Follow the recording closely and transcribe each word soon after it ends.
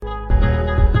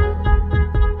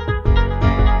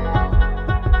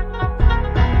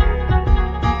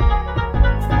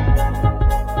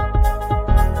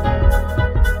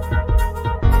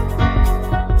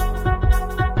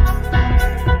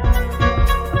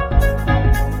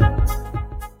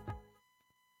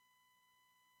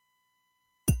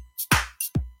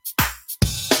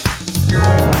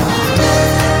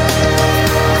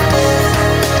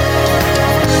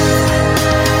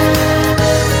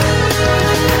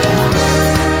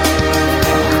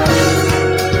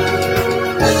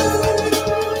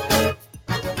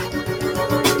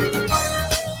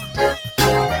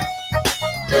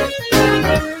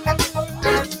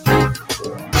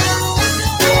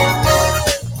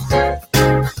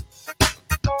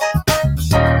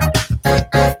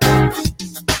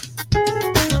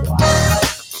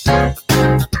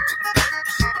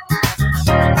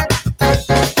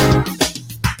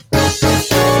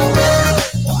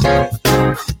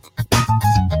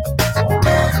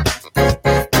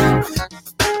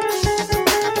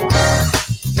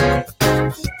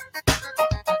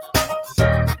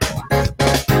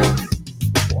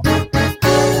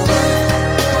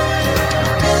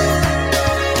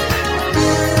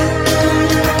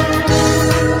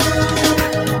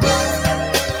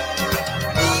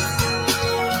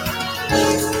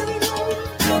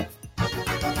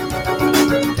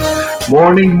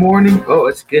Morning, morning. Oh,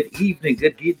 it's good evening.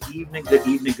 Good evening. Good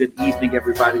evening. Good evening,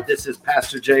 everybody. This is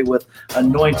Pastor Jay with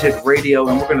Anointed Radio,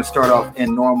 and we're going to start off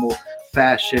in normal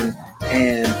fashion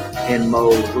and in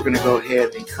mode. We're going to go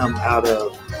ahead and come out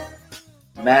of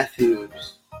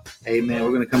Matthew's. Amen.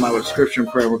 We're going to come out with scripture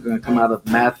and prayer. We're going to come out of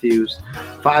Matthew's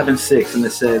 5 and 6, and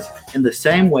it says, "In the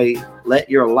same way, let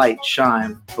your light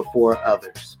shine before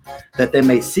others, that they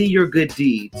may see your good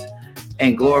deeds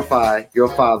and glorify your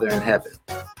Father in heaven."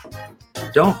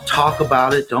 Don't talk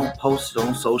about it. Don't post it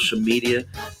on social media.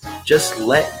 Just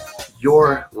let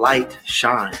your light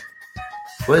shine.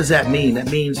 What does that mean?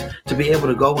 That means to be able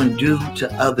to go and do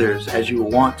to others as you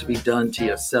want to be done to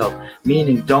yourself.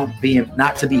 Meaning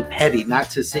not to be petty, not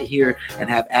to sit here and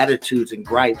have attitudes and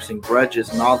gripes and grudges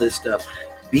and all this stuff.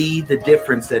 Be the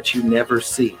difference that you never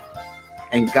see,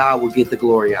 and God will get the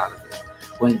glory out of it.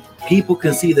 When people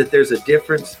can see that there's a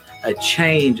difference, a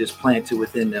change is planted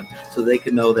within them, so they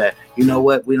can know that, you know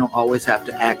what, we don't always have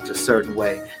to act a certain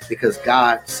way, because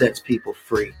God sets people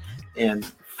free. And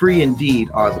free indeed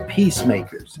are the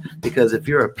peacemakers, because if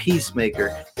you're a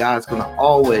peacemaker, God's going to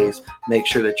always make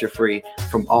sure that you're free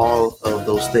from all of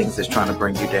those things that's trying to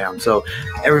bring you down. So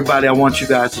everybody, I want you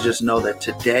guys to just know that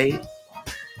today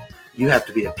you have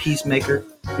to be a peacemaker.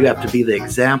 You have to be the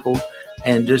example,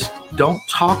 and just don't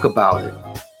talk about it.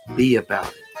 Be about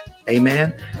it.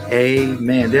 Amen.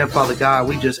 Amen. Dear Father God,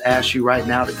 we just ask you right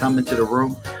now to come into the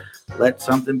room. Let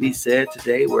something be said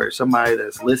today where somebody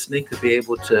that's listening could be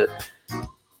able to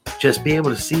just be able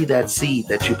to see that seed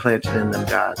that you planted in them,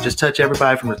 God. Just touch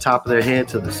everybody from the top of their head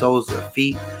to the soles of their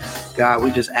feet. God, we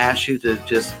just ask you to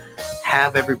just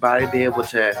have everybody be able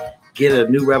to get a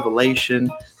new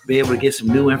revelation, be able to get some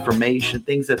new information,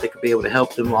 things that they could be able to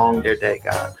help them along their day,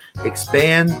 God.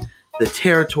 Expand the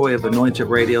territory of Anointed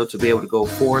Radio to be able to go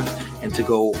forth and to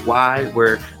go wide,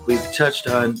 where we've touched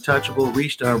the untouchable,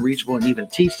 reached the unreachable, and even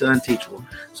teach the unteachable.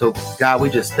 So God, we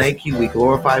just thank you. We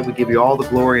glorify you. We give you all the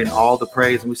glory and all the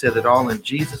praise. And we said it all in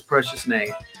Jesus' precious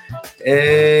name.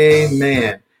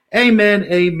 Amen. Amen.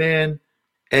 Amen.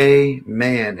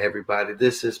 Amen, everybody.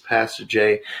 This is Pastor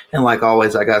Jay, and like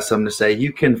always, I got something to say.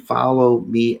 You can follow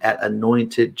me at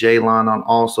Anointed Jaylon on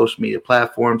all social media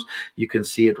platforms. You can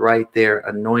see it right there,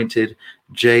 Anointed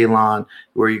Jaylon,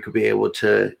 where you could be able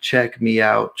to check me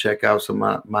out, check out some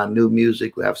of my new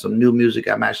music. We have some new music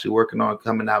I'm actually working on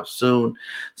coming out soon.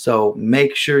 So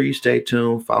make sure you stay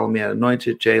tuned. Follow me at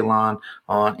Anointed Jaylon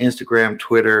on Instagram,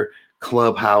 Twitter,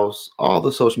 Clubhouse, all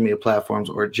the social media platforms,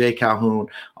 or Jay Calhoun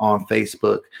on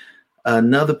Facebook.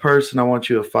 Another person I want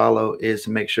you to follow is to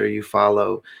make sure you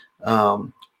follow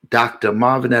Dr.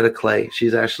 Marvinetta Clay.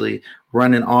 She's actually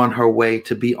running on her way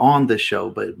to be on the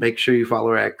show, but make sure you follow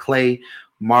her at Clay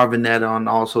Marvinetta on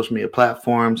all social media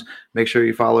platforms. Make sure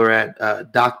you follow her at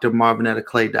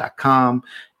drmarvinettaclay.com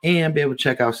and be able to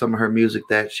check out some of her music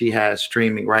that she has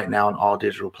streaming right now on all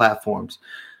digital platforms.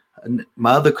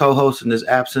 My other co-host in this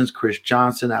absence, Chris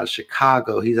Johnson, out of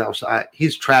Chicago. He's outside.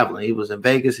 He's traveling. He was in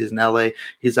Vegas. He's in LA.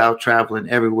 He's out traveling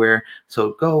everywhere.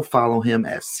 So go follow him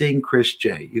at Sing Chris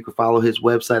J. You can follow his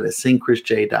website at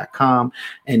singchrisj.com,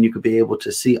 and you could be able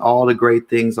to see all the great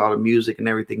things, all the music and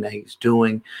everything that he's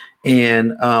doing.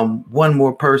 And one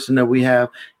more person that we have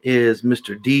is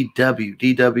Mr. DW.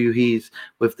 DW, he's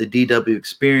with the DW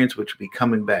Experience, which will be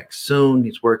coming back soon.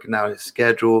 He's working out his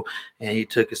schedule, and he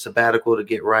took a sabbatical to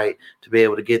get right, to be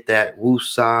able to get that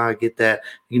woosah, get that,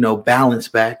 balance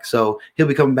back. So he'll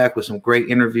be coming back with some great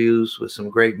interviews, with some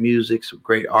great music, some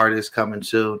great artists coming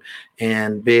soon,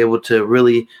 and be able to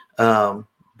really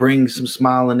bring some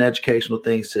smile and educational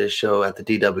things to the show at the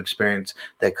DW Experience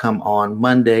that come on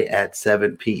Monday at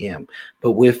 7 p.m.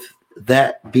 But with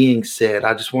that being said,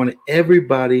 I just wanted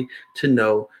everybody to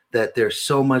know that there's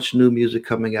so much new music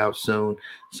coming out soon.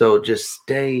 So just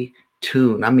stay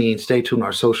tuned. Stay tuned on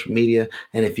our social media.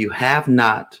 And if you have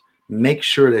not, make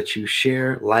sure that you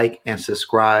share, like, and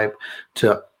subscribe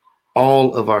to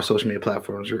all of our social media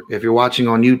platforms. If you're watching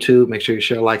on YouTube, make sure you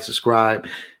share, like, subscribe.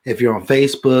 If you're on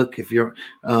Facebook, if you're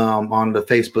on the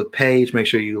Facebook page, make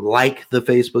sure you like the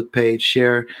Facebook page,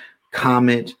 share,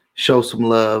 comment, show some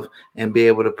love, and be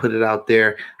able to put it out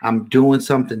there. I'm doing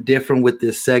something different with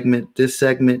this segment. This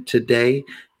segment today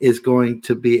is going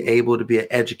to be able to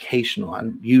be educational. I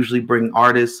usually bring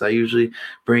artists, I usually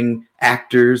bring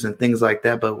actors and things like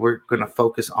that, but we're going to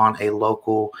focus on a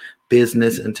local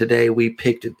business. And today we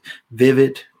picked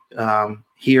Vivid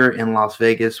here in Las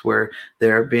Vegas, where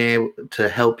they're being able to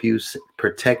help you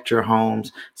protect your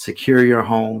homes, secure your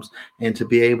homes, and to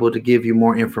be able to give you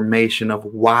more information of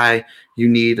why you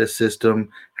need a system,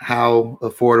 how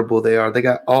affordable they are. They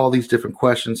got all these different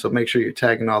questions, so make sure you're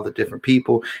tagging all the different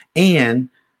people. And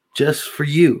just for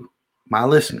you, my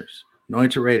listeners,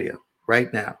 Anointed Radio,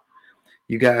 right now,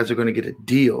 you guys are going to get a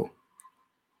deal.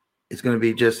 It's going to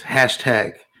be just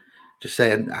hashtag, just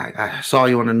saying, I saw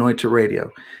you on Anointed Radio,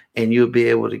 and you'll be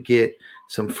able to get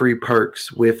some free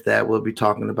perks with that. We'll be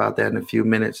talking about that in a few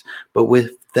minutes. But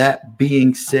with that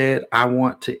being said, I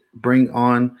want to bring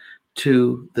on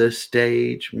to the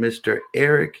stage Mr.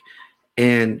 Eric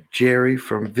and Jerry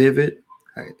from Vivid.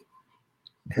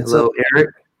 Hello, Eric.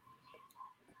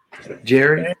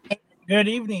 Jerry. Good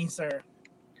evening, sir.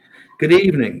 Good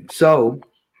evening. So,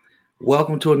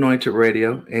 welcome to Anointed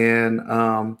Radio. And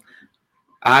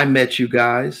I met you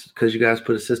guys because you guys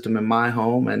put a system in my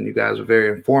home, and you guys were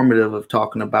very informative of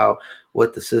talking about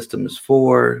what the system is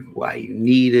for, why you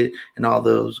need it, and all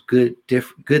those good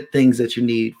things that you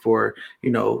need for,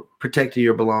 protecting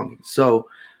your belongings. So,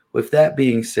 with that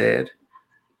being said,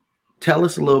 tell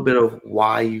us a little bit of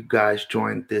why you guys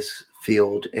joined this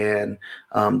field and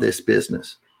this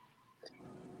business.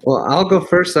 Well, I'll go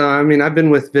first. I've been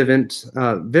with Vivint.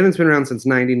 Vivint's been around since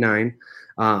 '99.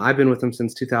 I've been with them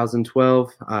since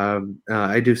 2012.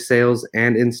 I do sales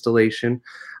and installation.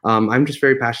 I'm just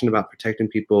very passionate about protecting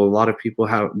people. A lot of people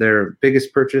have their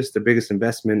biggest purchase, their biggest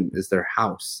investment is their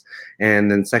house.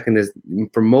 And then second is,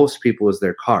 for most people, is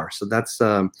their car. So that's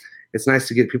it's nice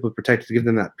to get people protected, to give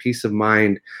them that peace of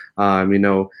mind. I've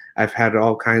heard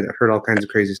all kinds of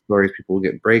crazy stories. People will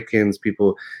get break-ins.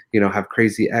 People, have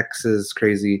crazy exes,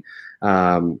 crazy,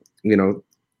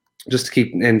 just to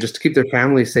keep their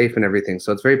family safe and everything.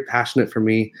 So it's very passionate for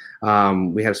me.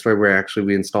 We had a story where actually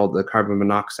we installed the carbon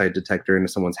monoxide detector into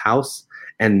someone's house,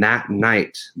 and that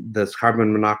night the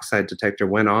carbon monoxide detector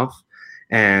went off,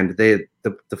 and the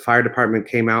fire department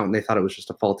came out and they thought it was just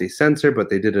a faulty sensor, but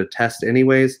they did a test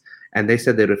anyways, and they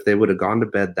said that if they would have gone to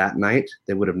bed that night,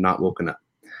 they would have not woken up.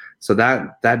 So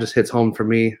that just hits home for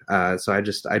me. So I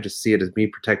just see it as me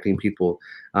protecting people,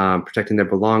 protecting their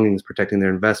belongings, protecting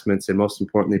their investments, and most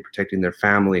importantly, protecting their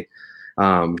family,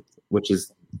 which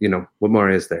is, what more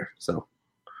is there? So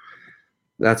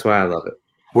that's why I love it.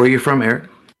 Where are you from, Eric?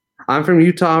 I'm from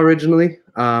Utah originally.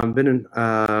 Been in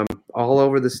all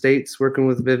over the states working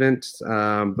with Vivint,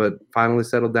 but finally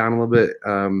settled down a little bit.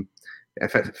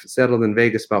 I settled in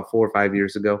Vegas about 4 or 5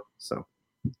 years ago. So.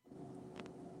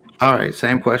 All right,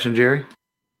 same question, Jerry.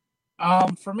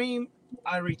 For me,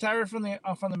 I retired from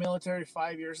the military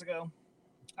 5 years ago.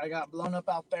 I got blown up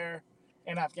out there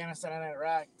in Afghanistan and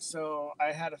Iraq, so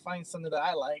I had to find something that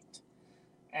I liked.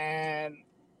 And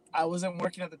I wasn't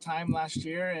working at the time last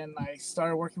year, and I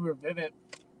started working with Vivint.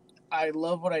 I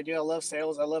love what I do. I love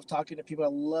sales. I love talking to people. I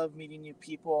love meeting new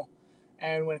people.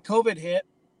 And when COVID hit,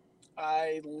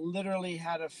 I literally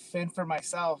had to fend for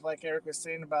myself, like Eric was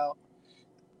saying about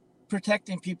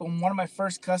protecting people. And one of my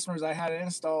first customers I had to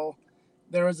install,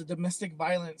 there was a domestic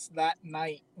violence that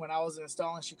night when I was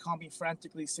installing. She called me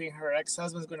frantically saying her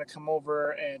ex-husband's going to come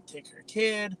over and take her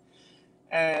kid.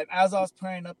 And as I was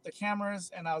putting up the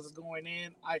cameras and I was going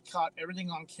in, I caught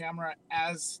everything on camera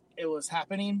as it was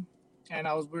happening. And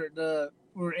we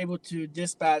were able to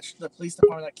dispatch the police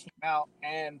department that came out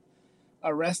and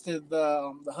arrested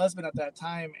the husband at that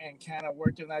time, and kind of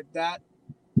worked in that.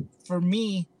 For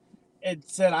me, it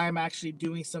said I'm actually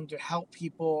doing something to help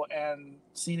people and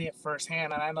seeing it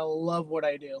firsthand, and I love what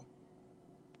I do.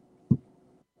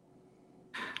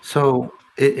 So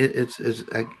it's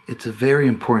a very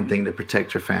important thing to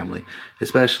protect your family,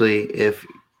 especially if,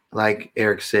 like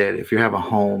Eric said, if you have a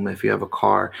home, if you have a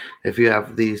car, if you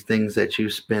have these things that you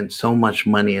spend so much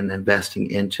money in investing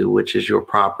into, which is your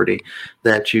property,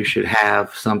 that you should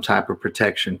have some type of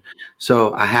protection.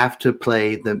 So I have to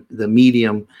play the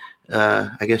medium.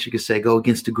 I guess you could say go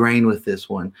against the grain with this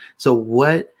one. So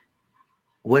what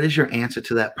is your answer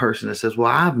to that person that says,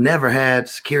 well, I've never had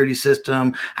security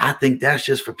system. I think that's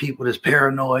just for people that's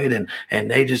paranoid and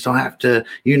they just don't have to,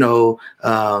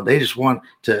 they just want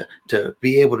to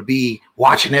be able to be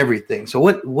watching everything. So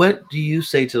what do you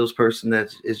say to those person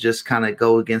that is just kind of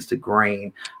go against the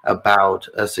grain about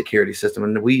a security system?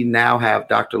 And we now have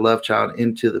Dr. Lovechild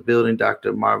into the building,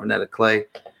 Dr. Marvinetta Clay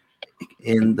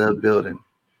in the building.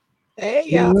 Hey,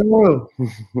 yeah.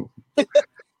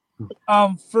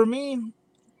 For me,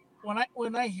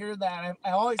 when I hear that,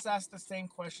 I always ask the same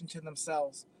question to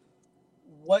themselves.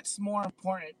 What's more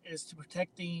important is to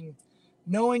protecting,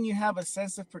 knowing you have a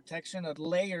sense of protection, a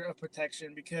layer of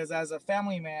protection, because as a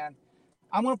family man,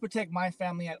 I'm going to protect my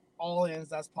family at all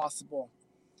ends as possible.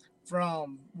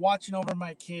 From watching over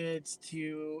my kids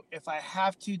to, if I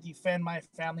have to defend my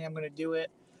family, I'm going to do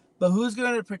it. But who's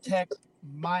going to protect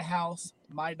my house,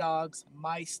 my dogs,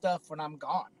 my stuff when I'm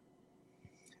gone?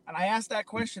 And I ask that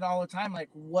question all the time, like,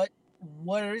 what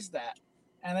is that?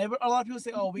 And a lot of people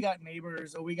say, "Oh, we got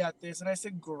neighbors, or we got this," and I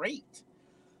said, "Great."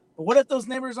 But what if those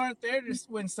neighbors aren't there just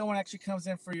when someone actually comes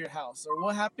in for your house? Or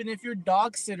what happened if your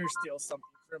dog sitter steals something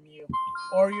from you,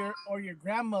 or your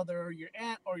grandmother, or your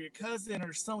aunt, or your cousin,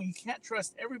 or someone? You can't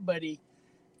trust everybody,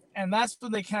 and that's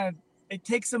when they kind of, it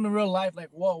takes them in real life. Like,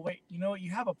 whoa, wait, you know what?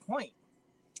 You have a point,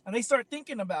 and they start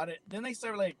thinking about it. Then they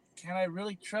start like, can I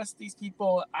really trust these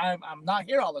people? I'm not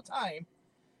here all the time.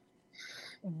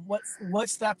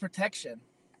 What's that protection?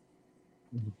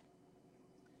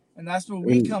 And that's where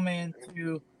we come in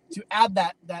to add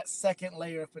that second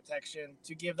layer of protection,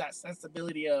 to give that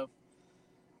sensibility of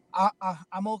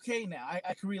I'm okay now.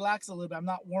 I can relax a little bit. I'm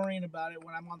not worrying about it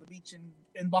when I'm on the beach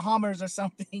in Bahamas or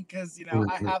something, because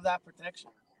I have that protection.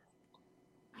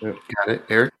 Got it,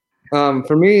 Eric?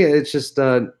 For me, it's just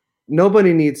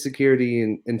nobody needs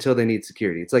security until they need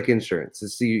security. It's like insurance.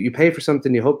 It's you pay for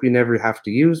something you hope you never have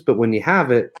to use, but when you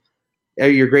have it,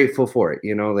 you're grateful for it.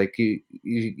 Like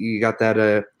you got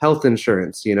that health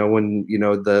insurance. When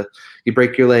you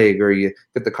break your leg, or you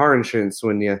get the car insurance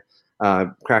when you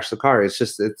crash the car. It's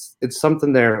just it's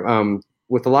something there.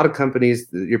 With a lot of companies,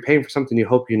 you're paying for something you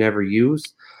hope you never use.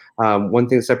 One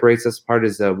thing that separates us apart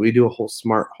is we do a whole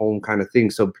smart home kind of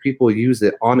thing. So people use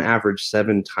it on average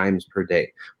 7 times per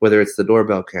day, whether it's the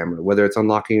doorbell camera, whether it's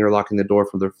unlocking or locking the door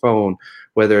from their phone,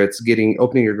 whether it's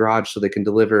opening your garage so they can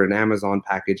deliver an Amazon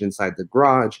package inside the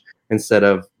garage instead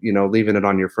of, leaving it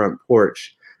on your front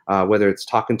porch, whether it's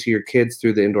talking to your kids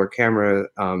through the indoor camera,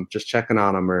 just checking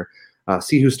on them, or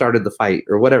see who started the fight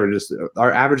or whatever. Just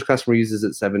our average customer uses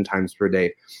it 7 times per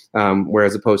day,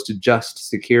 whereas opposed to just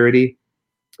security,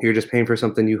 you're just paying for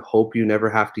something you hope you never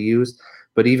have to use.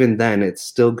 But even then, it's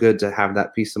still good to have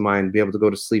that peace of mind, be able to go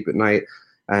to sleep at night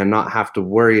and not have to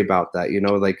worry about that.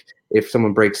 Like if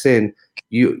someone breaks in,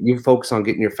 you focus on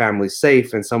getting your family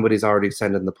safe, and somebody's already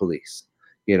sending the police.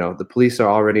 The police are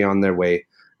already on their way.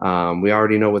 We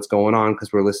already know what's going on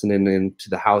because we're listening into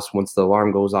the house. Once the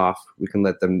alarm goes off, we can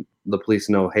let the police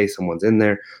know, hey, someone's in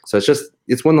there. So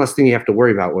it's one less thing you have to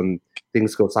worry about when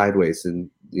things go sideways. And,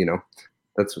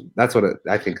 that's what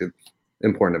I think is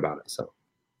important about it. So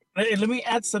let me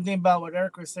add something about what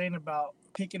Eric was saying about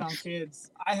picking on kids.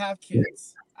 I have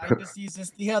kids. I just used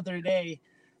this the other day.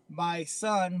 My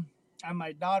son and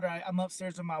my daughter, I'm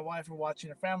upstairs with my wife. We're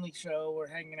watching a family show. We're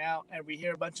hanging out, and we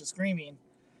hear a bunch of screaming.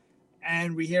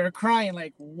 And we hear her crying,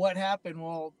 like, what happened?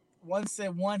 Well, one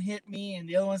said one hit me, and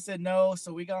the other one said no.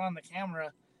 So we got on the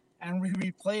camera, and we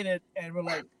replayed it, and we're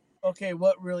like, okay,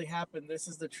 what really happened? This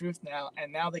is the truth now,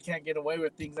 and now they can't get away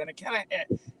with things. And it kind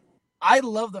of, I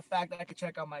love the fact that I could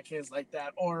check on my kids like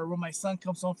that. Or when my son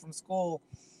comes home from school,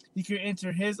 he can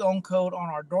enter his own code on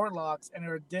our door locks, and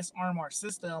it'll disarm our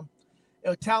system.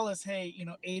 It'll tell us, hey,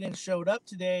 Aiden showed up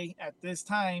today at this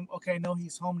time. Okay, I know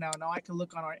he's home now. Now I can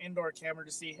look on our indoor camera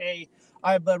to see, hey,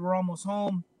 all right, bud, we're almost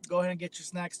home. Go ahead and get your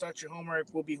snacks, start your homework.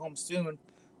 We'll be home soon.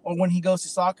 Or when he goes to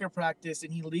soccer practice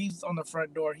and he leaves on the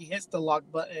front door, he hits the lock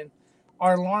button,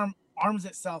 our alarm arms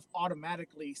itself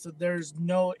automatically. So there's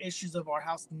no issues of our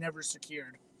house never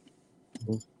secured.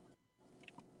 I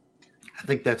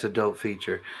think that's a dope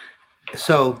feature.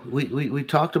 So we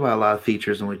talked about a lot of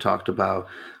features, and we talked about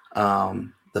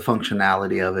the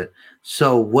functionality of it.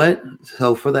 So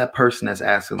for that person that's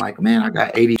asking, like, man, I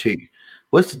got ADT,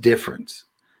 what's the difference?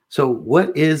 So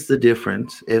what is the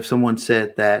difference if someone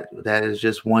said that is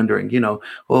just wondering,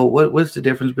 well, what's the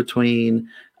difference between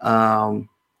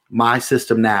my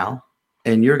system now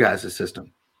and your guys'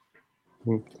 system?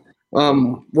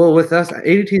 Well, with us,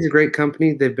 ADT is a great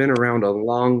company. They've been around a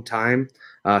long time,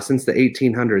 since the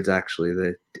 1800s, actually.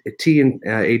 The T in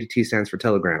ADT stands for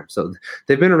Telegram. So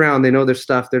they've been around. They know their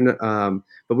stuff. But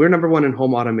we're number one in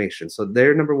home automation. So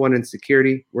they're number one in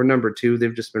security. We're number two.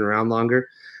 They've just been around longer.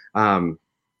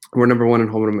 We're number one in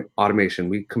home automation.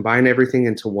 We combine everything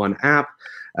into one app.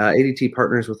 ADT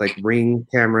partners with like Ring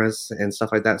cameras and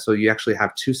stuff like that. So you actually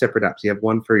have 2 separate apps. You have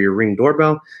one for your Ring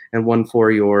doorbell and one for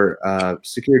your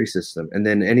security system. And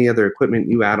then any other equipment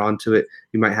you add onto it,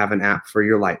 you might have an app for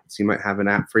your lights. You might have an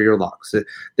app for your locks.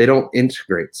 They don't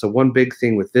integrate. So one big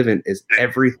thing with Vivint is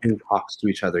everything talks to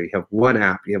each other. You have one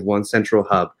app. You have one central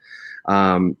hub.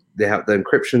 They have the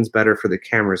encryption's better for the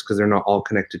cameras because they're not all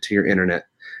connected to your internet.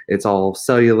 It's all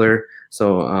cellular.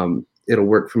 So it'll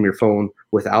work from your phone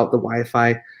without the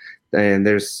Wi-Fi. And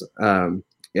there's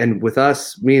and with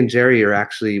us, me and Jerry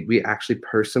we actually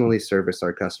personally service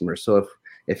our customers. So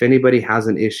if anybody has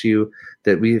an issue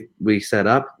that we set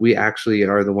up, we actually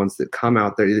are the ones that come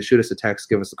out there, either shoot us a text,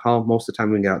 give us a call. Most of the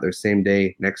time we can get out there same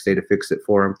day, next day to fix it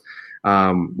for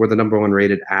them. We're the number 1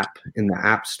 rated app in the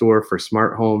App Store for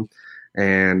smart home.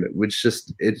 And which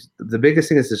just the biggest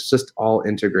thing is it's just all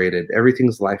integrated.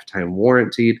 Everything's lifetime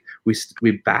warranted.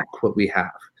 We back what we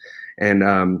have,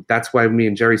 and that's why me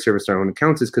and Jerry service our own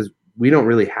accounts, is because we don't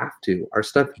really have to. Our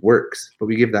stuff works, but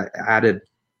we give that added,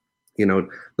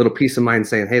 little peace of mind,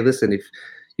 saying, hey, listen, if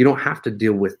you don't have to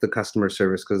deal with the customer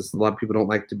service, because a lot of people don't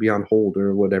like to be on hold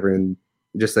or whatever, and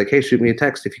just like, hey, shoot me a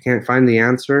text if you can't find the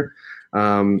answer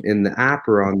in the app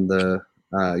or on the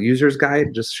user's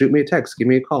guide, just shoot me a text, give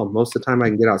me a call. Most of the time I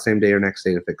can get out same day or next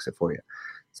day to fix it for you.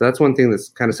 So that's one thing that's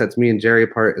kind of sets me and Jerry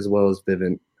apart, as well as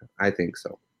Vivint. I think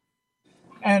so.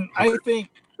 And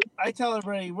I tell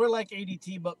everybody we're like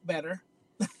ADT but better.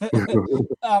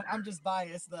 I'm just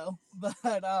biased though, but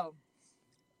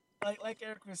like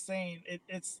Eric was saying,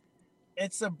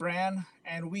 it's a brand,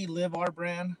 and we live our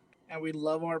brand, and we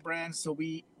love our brand, so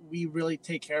we really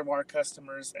take care of our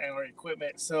customers and our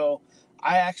equipment. So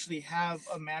I actually have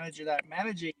a manager that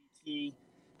manages ADT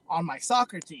on my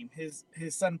soccer team. His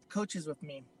son coaches with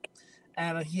me,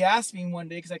 and he asked me one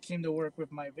day, because I came to work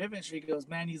with my Vivint. He goes,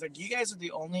 man, he's like, you guys are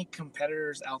the only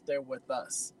competitors out there with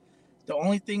us. The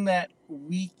only thing that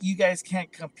you guys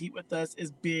can't compete with us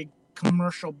is big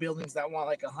commercial buildings that want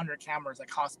like 100 cameras, like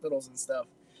hospitals and stuff.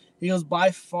 He goes,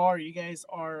 by far, you guys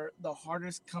are the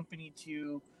hardest company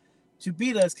to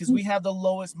beat us, because we have the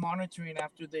lowest monitoring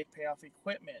after they pay off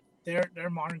equipment. Their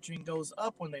monitoring goes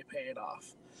up when they pay it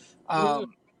off.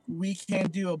 We can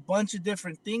do a bunch of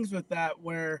different things with that,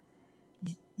 where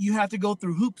you have to go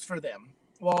through hoops for them.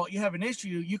 Well, you have an issue,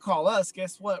 you call us.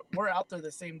 Guess what? We're out there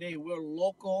the same day. We're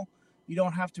local. You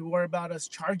don't have to worry about us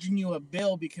charging you a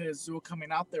bill because we're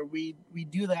coming out there. We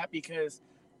do that because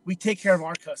we take care of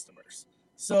our customers.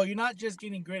 So you're not just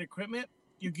getting great equipment,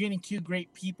 you're getting two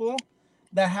great people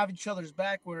that have each other's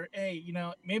back, where, hey,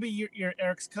 maybe you're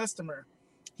Eric's customer.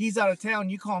 He's out of town,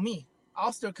 you call me.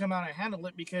 I'll still come out and handle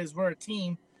it because we're a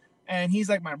team, and he's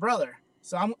like my brother.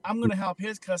 So I'm going to help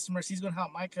his customers. He's going to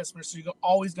help my customers. So you're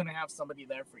always going to have somebody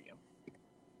there for you.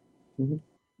 Mm-hmm.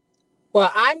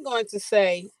 Well, I'm going to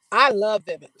say I love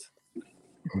Vivint.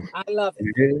 I love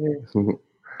it.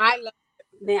 I love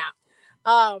it.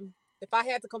 Now, if I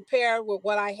had to compare with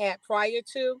what I had prior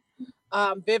to,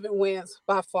 Vivint wins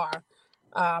by far.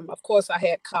 Of course, I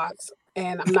had Cox,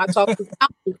 and I'm not talking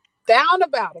down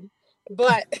about them,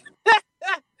 but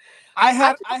I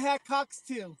had Cox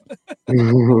too.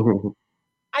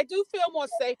 I do feel more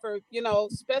safer,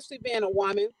 especially being a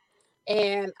woman.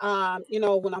 And,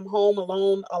 when I'm home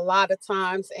alone a lot of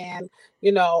times, and,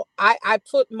 I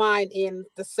put mine in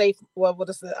the safe,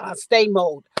 stay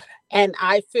mode. And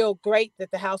I feel great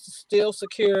that the house is still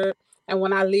secure. And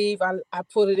when I leave, I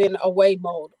put it in away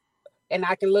mode, and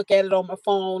I can look at it on my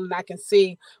phone, and I can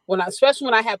see especially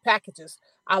when I have packages.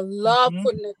 I love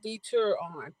putting a detour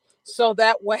on. So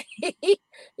that way,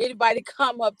 anybody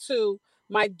come up to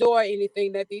my door,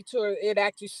 anything, that detour, it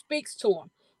actually speaks to them.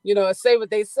 Say what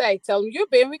they say. Tell them you're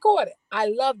being recorded. I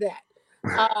love that.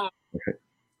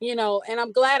 And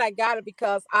I'm glad I got it,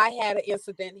 because I had an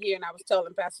incident here, and I was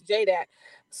telling Pastor Jay that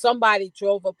somebody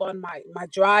drove up on my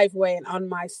driveway and on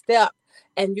my step,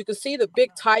 and you can see the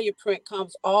big tire print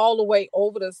comes all the way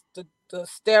over the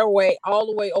stairway, all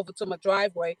the way over to my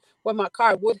driveway where my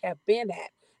car would have been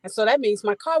at. And so that means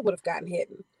my car would have gotten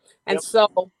hidden. And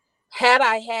so had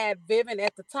I had Vivint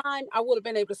at the time, I would have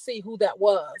been able to see who that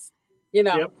was,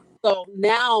 So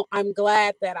now I'm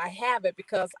glad that I have it,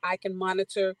 because I can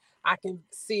monitor, I can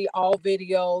see all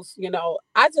videos,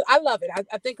 I love it.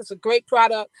 I think it's a great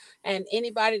product, and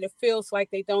anybody that feels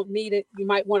like they don't need it, you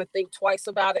might want to think twice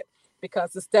about it,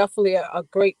 because it's definitely a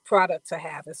great product to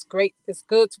have. It's great. It's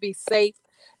good to be safe.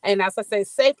 And as I say,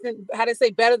 safe, how they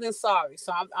say, better than sorry.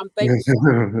 So I'm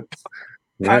thankful.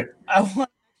 Right. I want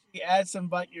to actually add some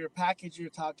about your package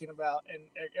you're talking about, and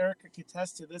Erica could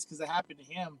attest to this because it happened to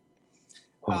him.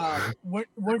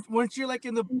 Weren't you at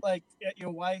your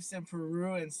wife's in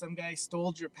Peru, and some guy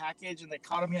stole your package, and they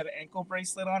caught him? He had an ankle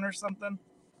bracelet on or something.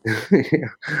 Yeah.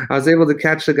 I was able to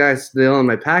catch the guy stealing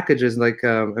my packages.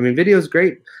 Video is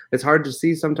great. It's hard to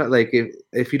see sometimes. Like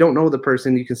if you don't know the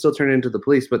person, you can still turn it into the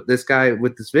police. But this guy,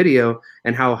 with this video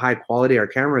and how high quality our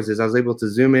cameras is, I was able to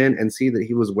zoom in and see that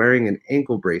he was wearing an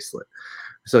ankle bracelet.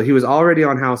 So he was already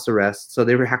on house arrest. So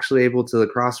they were actually able to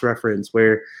cross-reference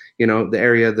where, the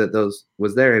area that those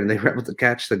was there, and they were able to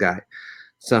catch the guy.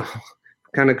 So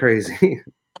kind of crazy.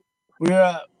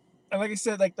 We're and like I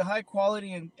said, like the high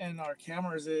quality in our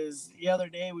cameras is, the other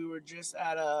day we were just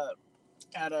at a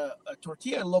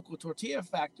local tortilla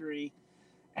factory,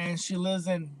 and she lives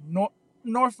in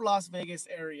North Las Vegas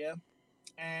area,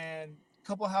 and a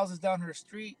couple houses down her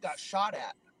street got shot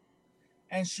at,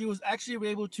 and she was actually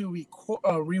able to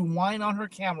rewind on her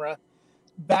camera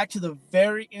back to the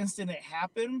very instant it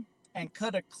happened and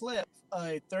cut a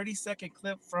 30-second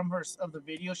clip from her of the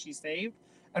video she saved,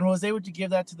 and was able to give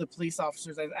that to the police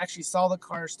officers. I actually saw the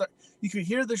car start. You could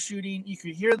hear the shooting, you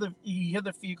could hear the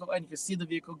vehicle, and you could see the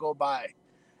vehicle go by.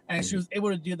 And she was able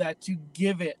to do that to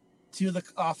give it to the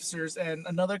officers. And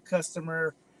another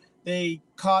customer, they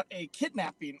caught a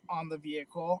kidnapping on the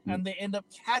vehicle, and they end up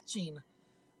catching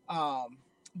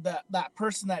that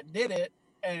person that did it.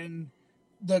 And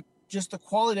the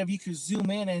quality of, you could zoom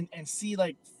in and see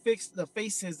like fix the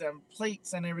faces and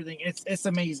plates and everything. It's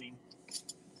amazing.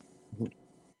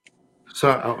 So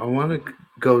I want to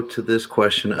go to this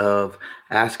question of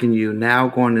asking you now,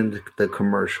 going into the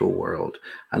commercial world.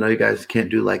 I know you guys can't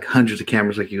do like hundreds of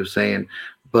cameras like you were saying,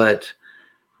 but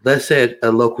let's say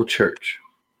a local church,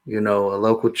 a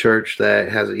local church that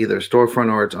has either a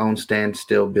storefront or its own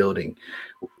standstill building.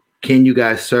 Can you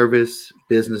guys service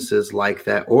businesses like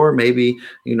that? Or maybe,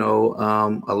 a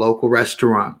local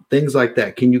restaurant, things like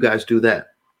that. Can you guys do that?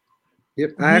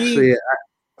 Yep.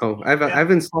 I've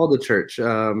installed a church.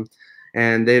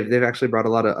 And they've actually brought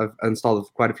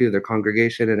installed quite a few of their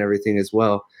congregation and everything as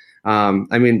well.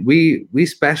 We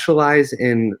specialize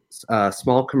in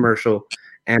small commercial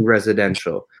and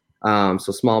residential, so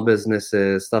small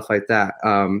businesses, stuff like that,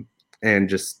 and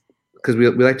just because we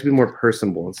like to be more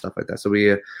personable and stuff like that. So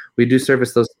we do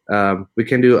service those. We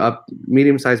can do up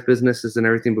medium-sized businesses and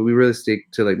everything, but we really stick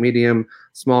to like medium,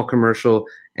 small commercial,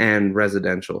 and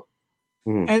residential.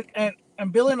 Mm-hmm.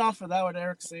 And building off of that, what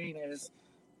Eric's saying is,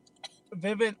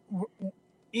 Vivint,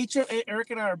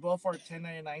 Eric and I are both our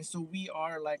 1099, so we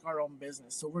are like our own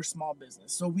business. So we're small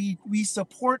business. So we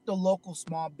support the local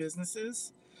small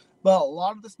businesses, but a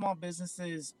lot of the small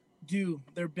businesses do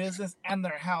their business and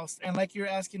their house. And like you're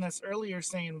asking us earlier,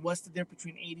 saying what's the difference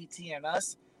between ADT and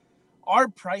us? Our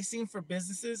pricing for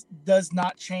businesses does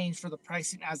not change for the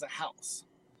pricing as a house.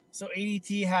 So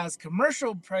ADT has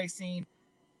commercial pricing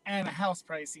and a house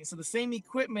pricing. So the same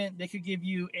equipment, they could give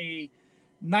you a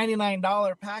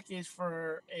 $99 package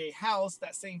for a house.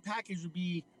 That same package would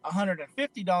be $150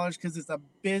 because it's a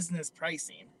business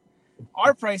pricing.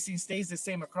 Our pricing stays the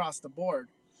same across the board.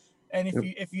 And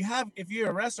if you're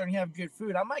a restaurant and you have good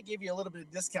food, I might give you a little bit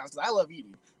of discounts because I love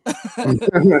eating.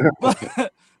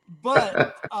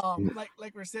 but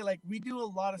like we're saying, like we do a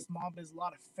lot of small business, a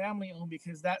lot of family owned,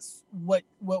 because that's what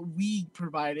we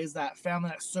provide, is that family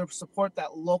that support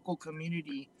that local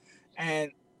community,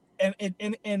 and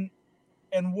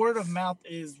word of mouth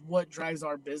is what drives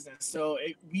our business. So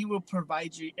we will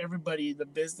provide everybody the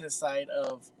business side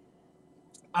of,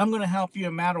 I'm going to help you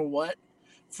no matter what.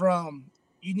 From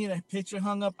you need a picture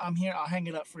hung up, I'm here, I'll hang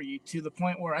it up for you, to the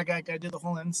point where I got to do the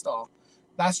whole install.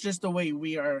 That's just the way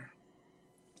we are.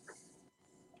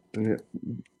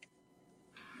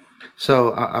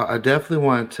 So I definitely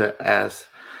wanted to ask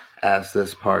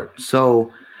this part.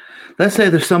 So let's say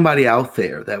there's somebody out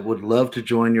there that would love to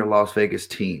join your Las Vegas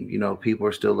team. People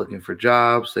are still looking for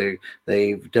jobs.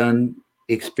 They've done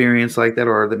experience like that,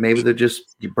 or that maybe they're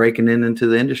just breaking into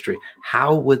the industry.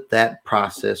 How would that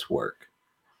process work?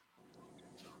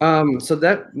 So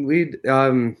that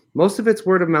most of it's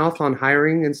word of mouth on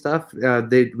hiring and stuff.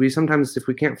 We sometimes, if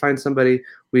we can't find somebody,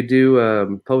 we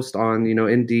do post on,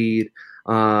 Indeed,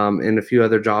 and a few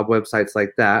other job websites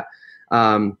like that.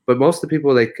 But most of the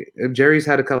people, like Jerry's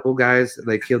had a couple guys,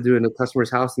 like he'll do in a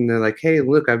customer's house and they're like, hey,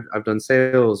 look, I've done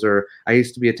sales, or I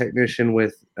used to be a technician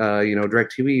with,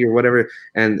 DirecTV or whatever.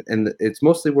 And it's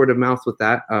mostly word of mouth with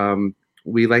that.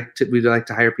 We like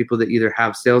to hire people that either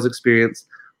have sales experience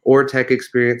or tech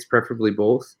experience, preferably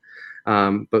both.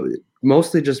 But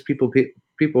mostly just people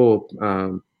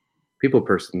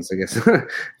persons, I guess,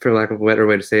 for lack of a better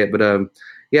way to say it. But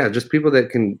just people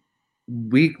that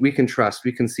we can trust,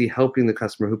 we can see helping the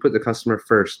customer, who put the customer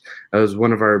first. That was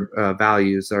one of our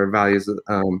values.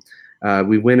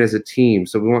 We win as a team,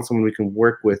 so we want someone we can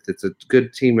work with. It's a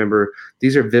good team member.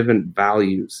 These are Vivint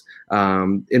values,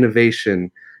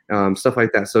 innovation, stuff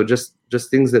like that. So just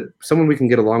things that someone we can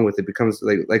get along with. It becomes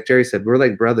like Jerry said, we're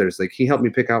like brothers. Like he helped me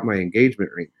pick out my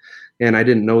engagement ring, and I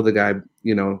didn't know the guy,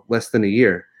 less than a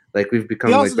year. Like we've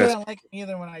become like best. He also didn't like me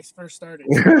either when I first started.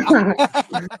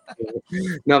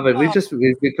 No, but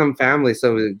we've become family.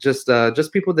 So just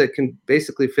people that can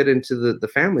basically fit into the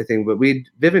family thing. But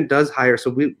Vivint does hire. So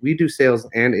we do sales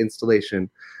and installation.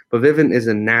 But Vivint is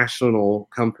a national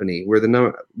company. We're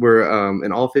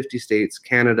in all 50 states,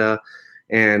 Canada.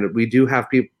 And we do have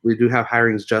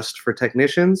hirings just for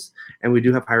technicians, and we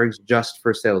do have hirings just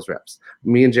for sales reps.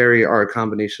 Me and Jerry are a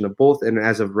combination of both, and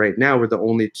as of right now, we're the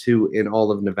only two in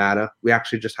all of Nevada. We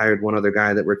actually just hired one other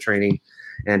guy that we're training,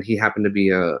 and he happened to be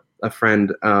a a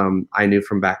friend I knew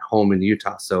from back home in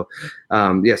Utah. So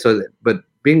but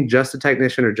being just a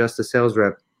technician or just a sales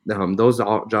rep, those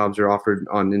jobs are offered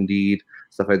on Indeed,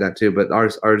 stuff like that too. But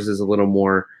ours is a little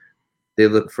more, they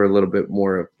look for a little bit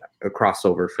more of a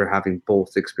crossover for having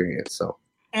both experience. So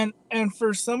and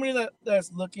for somebody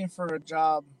that's looking for a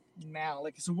job now,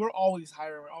 like, so we're always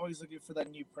hiring, we're always looking for that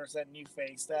new person, that new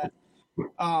face, that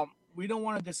we don't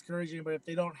want to discourage anybody if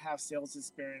they don't have sales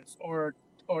experience or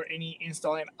any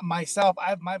installing. Myself,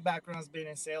 my background has been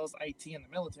in sales, IT, in the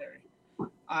military.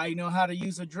 I know how to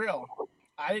use a drill.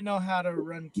 I didn't know how to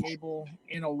run cable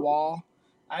in a wall.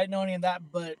 I didn't know any of that,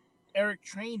 but Eric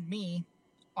trained me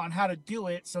on how to do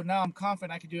it. So now I'm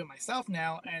confident I can do it myself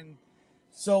now. And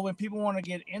so when people want to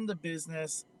get in the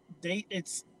business,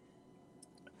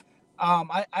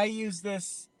 I use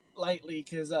this lightly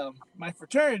because my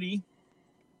fraternity,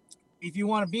 if you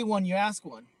want to be one, you ask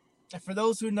one. And for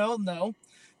those who know,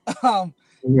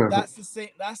 that's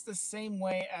the same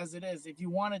way as it is. If you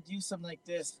want to do something like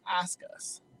this, ask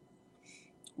us.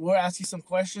 We'll ask you some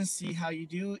questions, see how you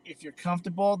do. If you're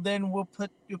comfortable, then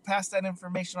you'll pass that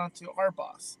information on to our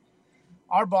boss.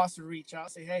 Our boss will reach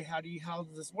out, say, hey, how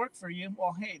does this work for you?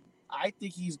 Well, hey, I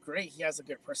think he's great. He has a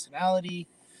good personality.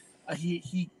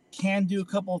 He can do a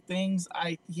couple of things.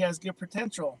 He has good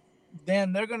potential.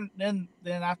 Then they're gonna then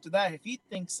after that, if he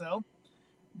thinks so,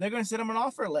 they're gonna send him an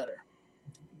offer letter.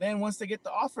 Then once they get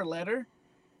the offer letter,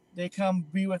 they come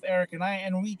be with Eric and I,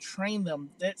 and we train them.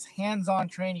 That's hands-on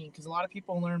training, because a lot of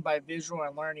people learn by visual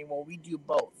and learning. Well, we do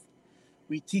both.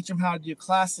 We teach them how to do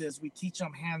classes. We teach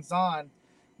them hands-on.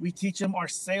 We teach them our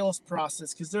sales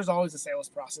process, because there's always a sales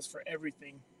process for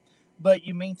everything, but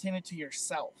you maintain it to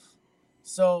yourself.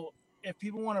 So if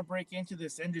people want to break into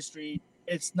this industry,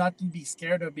 it's nothing to be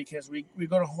scared of, because we're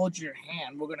going to hold your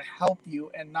hand. We're going to help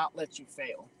you and not let you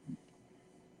fail.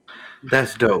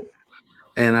 That's dope.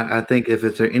 And I think if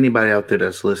it's anybody out there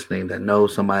that's listening that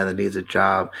knows somebody that needs a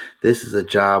job, this is a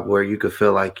job where you could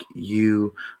feel like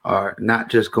you are not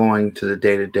just going to the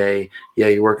day-to-day. Yeah,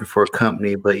 you're working for a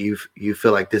company, but you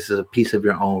feel like this is a piece of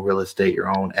your own real estate, your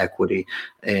own equity,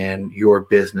 and your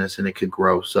business, and it could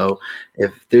grow. So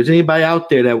if there's anybody out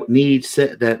there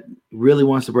that really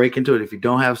wants to break into it, if you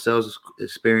don't have sales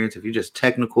experience, if you're just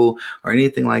technical or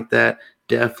anything like that,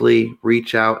 definitely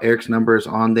reach out. Eric's number is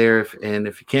on there. And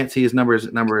if you can't see his number is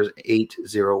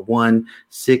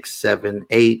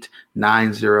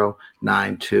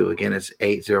 801-678-9092. Again, it's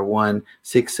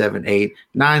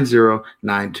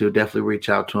 801-678-9092. Definitely reach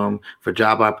out to him for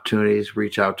job opportunities.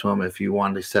 Reach out to him if you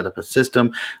want to set up a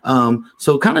system.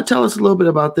 So kind of tell us a little bit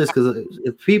about this, because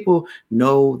if people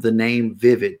know the name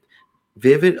Vivint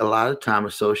a lot of time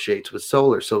associates with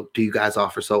solar. So do you guys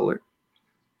offer solar?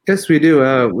 Yes, we do.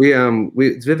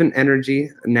 It's Vivint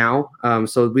Energy now.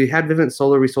 So we had Vivint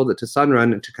Solar. We sold it to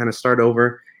Sunrun to kind of start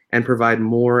over and provide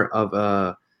more of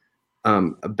a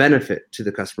benefit to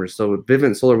the customers. So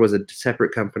Vivint Solar was a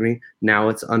separate company. Now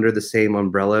it's under the same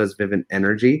umbrella as Vivint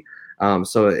Energy.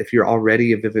 So if you're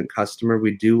already a Vivint customer,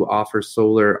 we do offer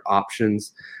solar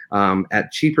options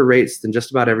at cheaper rates than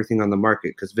just about everything on the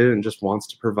market, because Vivint just wants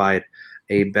to provide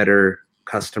a better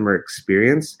customer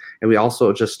experience. And we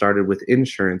also just started with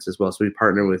insurance as well. So we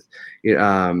partner with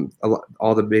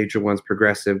all the major ones: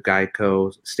 Progressive,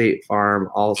 Geico, State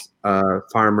Farm, all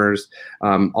Farmers,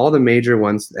 all the major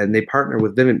ones. And they partner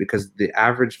with Vivint because the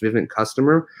average Vivint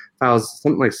customer files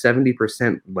something like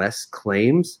 70% less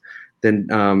claims than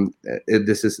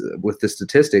this is with the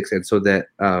statistics. And so that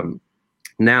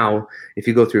now, if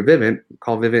you go through Vivint,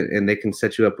 call Vivint, and they can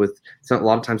set you up with. A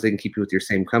lot of times they can keep you with your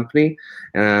same company,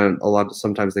 and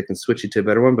sometimes they can switch you to a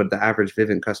better one. But the average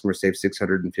Vivint customer saves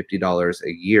 $650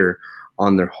 a year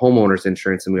on their homeowners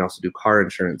insurance, and we also do car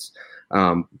insurance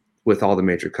with all the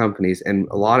major companies. And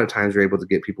a lot of times we're able to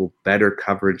get people better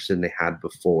coverage than they had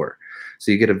before.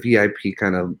 So you get a VIP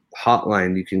kind of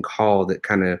hotline you can call that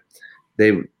kind of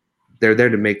they're there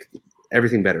to make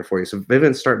everything better for you. So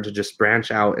Vivint's starting to just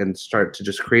branch out and start to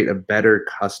just create a better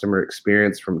customer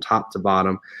experience from top to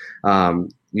bottom.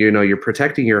 You're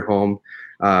protecting your home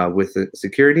with the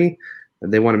security,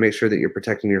 and they want to make sure that you're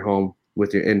protecting your home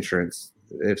with your insurance.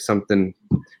 If something,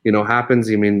 happens,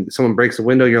 someone breaks a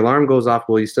window, your alarm goes off,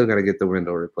 well, you still got to get the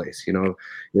window replaced,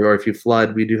 or if you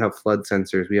flood, we do have flood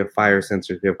sensors, we have fire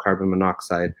sensors, we have carbon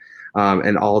monoxide,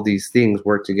 and all these things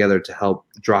work together to help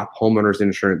drop homeowners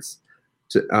insurance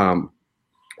to,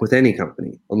 with any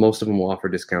company. Well, most of them will offer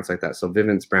discounts like that. So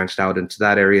Vivint's branched out into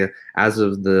that area. As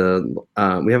of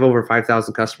we have over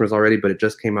 5,000 customers already, but it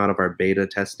just came out of our beta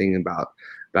testing about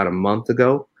a month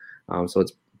ago. So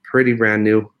it's pretty brand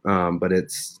new, but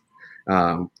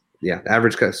the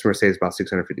average customer saves about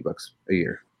 $650 a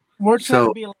year. We're trying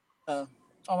to be like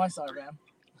Oh, my sorry,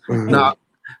 man. No,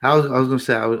 I was gonna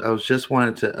say I was just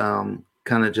wanted to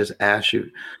kind of just ask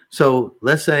you. So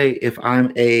let's say if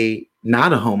I'm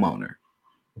not a homeowner,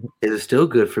 is it still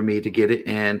good for me to get it?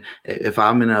 And if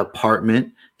I'm in an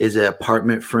apartment, is it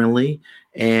apartment friendly?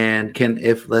 And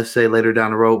if let's say later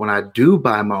down the road when I do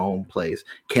buy my own place,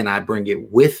 can I bring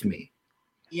it with me?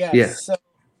 Yes. Yeah.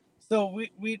 So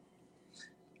we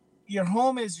your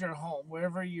home is your home.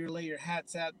 Wherever you lay your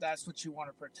hats at, that's what you want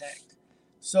to protect.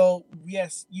 So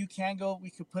yes, you can go. We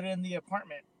could put it in the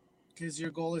apartment because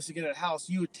your goal is to get a house.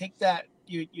 You would take that.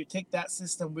 You take that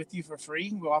system with you for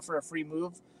free. We offer a free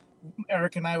move.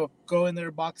 Eric and I will go in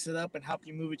there, box it up, and help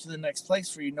you move it to the next place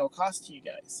for you, no cost to you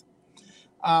guys.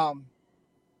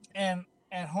 And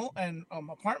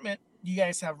apartment, you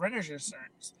guys have renter's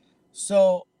insurance.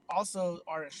 So also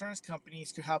our insurance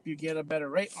companies could help you get a better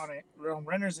rate on it. On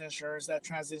renter's insurance that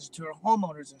transitions to our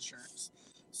homeowner's insurance.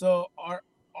 So our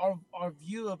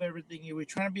view of everything is we're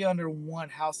trying to be under one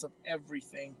house of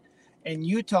everything. In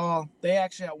Utah, they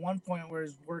actually at one point were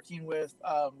working with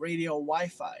radio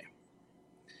Wi-Fi.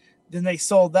 Then they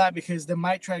sold that because they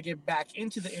might try to get back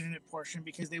into the internet portion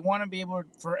because they want to be able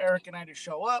for Eric and I to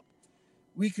show up.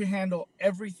 We could handle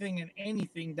everything and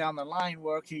anything down the line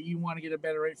where, okay, you want to get a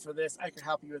better rate for this, I could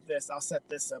help you with this. I'll set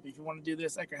this up. If you want to do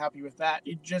this, I could help you with that.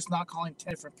 It's just not calling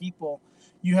 10 different people.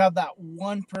 You have that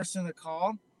one person to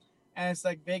call, and it's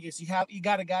like Vegas. You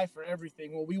got a guy for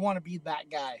everything. Well, we want to be that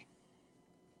guy.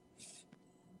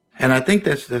 And I think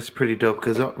that's pretty dope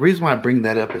because the reason why I bring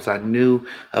that up is I knew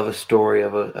of a story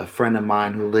of a friend of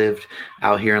mine who lived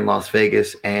out here in Las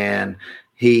Vegas, and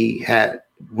he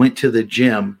went to the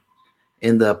gym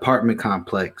in the apartment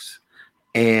complex,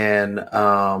 and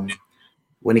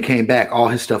when he came back, all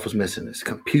his stuff was missing: his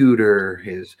computer,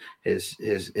 his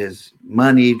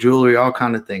money, jewelry, all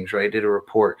kind of things. Right? Did a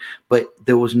report, but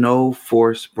there was no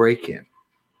forced break-in.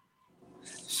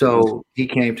 So he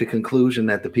came to conclusion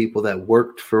that the people that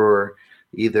worked for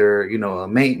either, a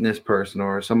maintenance person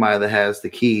or somebody that has the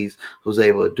keys was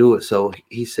able to do it. So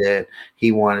he said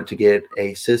he wanted to get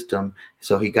a system.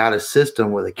 So he got a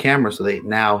system with a camera so that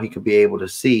now he could be able to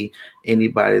see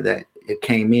anybody that it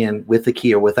came in with the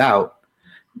key or without.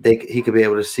 He could be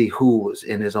able to see who was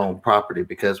in his own property,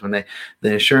 because when the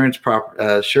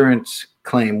insurance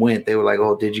claim went, they were like,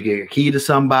 oh, did you give your key to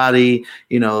somebody?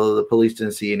 The police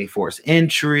didn't see any forced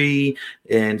entry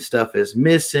and stuff is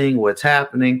missing. What's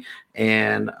happening?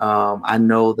 And I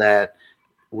know that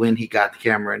when he got the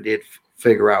camera and did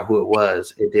figure out who it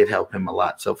was, it did help him a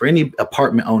lot. So for any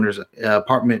apartment owners, if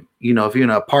you're in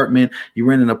an apartment, you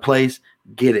rent in a place,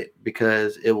 get it,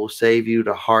 because it will save you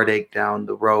the heartache down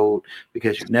the road,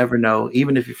 because you never know.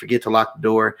 Even if you forget to lock the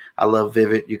door, I love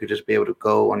Vivid. You could just be able to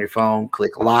go on your phone,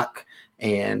 click lock.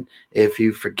 And if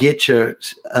you forget your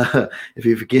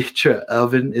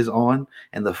oven is on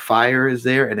and the fire is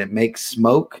there and it makes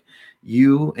smoke,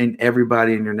 you and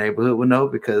everybody in your neighborhood will know,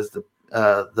 because the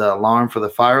alarm for the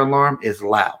fire alarm is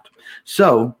loud.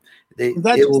 So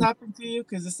that happened to you?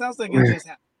 Because it sounds like it just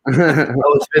happened.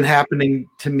 Oh, it's been happening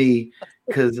to me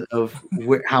because of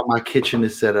how my kitchen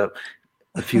is set up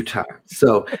a few times.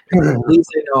 So at least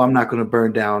they know I'm not going to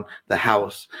burn down the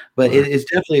house. But it is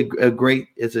definitely a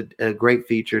great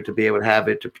feature to be able to have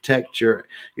it to protect your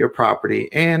property.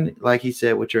 And like he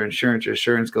said, with your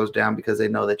insurance goes down because they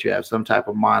know that you have some type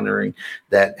of monitoring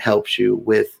that helps you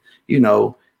with,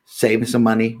 saving some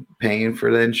money, paying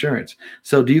for the insurance.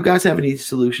 So do you guys have any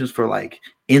solutions for like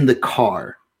in the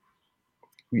car?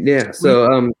 Yeah.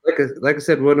 So, like I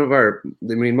said,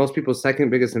 most people's second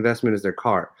biggest investment is their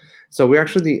car. So we're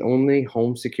actually the only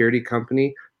home security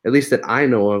company, at least that I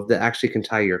know of, that actually can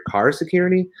tie your car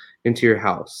security into your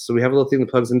house. So we have a little thing that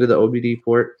plugs into the OBD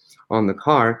port on the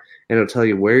car, and it'll tell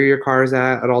you where your car is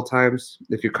at all times.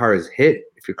 If your car is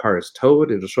hit, if your car is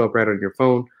towed, it'll show up right on your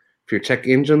phone. If your check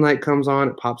engine light comes on,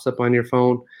 it pops up on your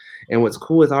phone. And what's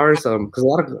cool with ours, because a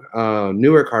lot of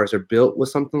newer cars are built with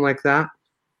something like that.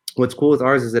 What's cool with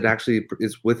ours is it actually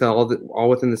is with all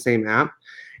within the same app,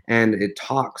 and it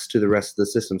talks to the rest of the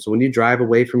system. So when you drive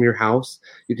away from your house,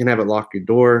 you can have it lock your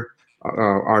door,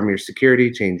 arm your security,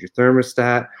 change your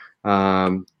thermostat,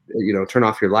 turn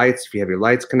off your lights if you have your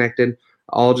lights connected,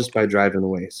 all just by driving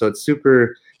away. So it's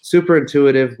super, super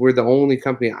intuitive. We're the only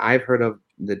company I've heard of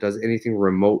that does anything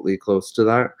remotely close to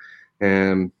that.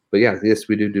 But yeah, yes,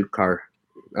 we do car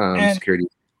security.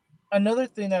 Another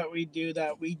thing that we do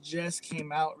that we just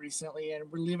came out recently, and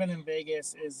we're living in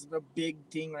Vegas, is a big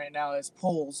thing right now, is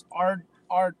poles. Our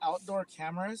outdoor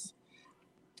cameras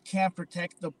can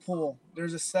protect the pole.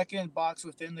 There's a second box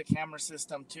within the camera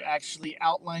system to actually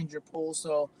outline your pole.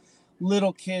 So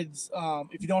little kids,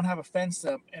 if you don't have a fence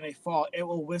up and they fall, it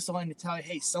will whistle and tell you,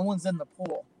 hey, someone's in the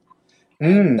pool.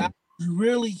 And that's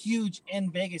really huge in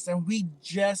Vegas. And we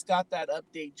just got that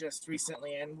update just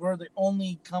recently. And we're the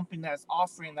only company that's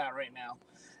offering that right now.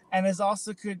 And it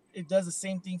does the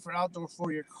same thing for outdoor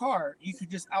for your car. You could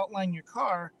just outline your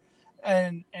car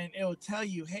and it will tell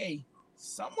you, hey,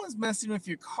 someone's messing with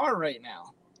your car right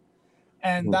now.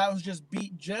 And that was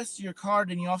just your car.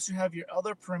 Then you also have your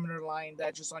other perimeter line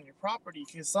that's just on your property,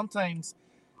 because sometimes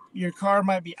your car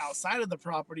might be outside of the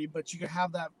property, but you could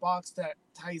have that box that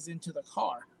ties into the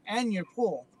car and your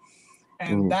pool.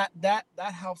 And that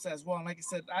helps as well. And like I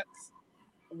said,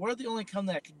 we're the only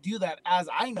company that can do that as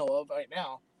I know of right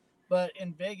now. But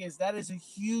in Vegas, that is a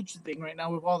huge thing right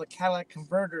now with all the Cadillac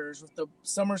converters, with the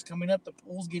summers coming up, the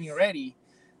pool's getting ready.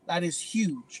 That is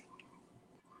huge.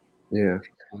 Yeah.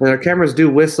 And our cameras do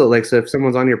whistle. Like, so if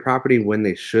someone's on your property when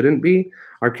they shouldn't be,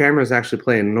 our cameras actually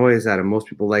play a noise at them. Most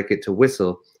people like it to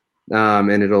whistle. And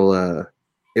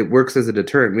it works as a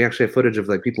deterrent. We actually have footage of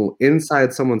like people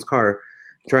inside someone's car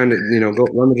trying to, go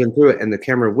rummaging through it, and the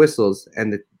camera whistles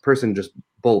and the person just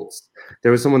bolts.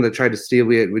 There was someone that tried to steal.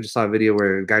 We just saw a video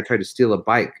where a guy tried to steal a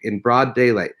bike in broad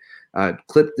daylight,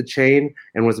 clipped the chain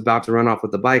and was about to run off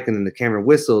with the bike, and then the camera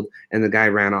whistled and the guy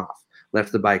ran off,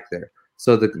 left the bike there.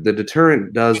 So the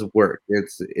deterrent does work.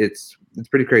 It's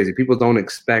pretty crazy. People don't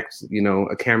expect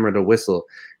a camera to whistle.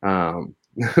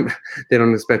 They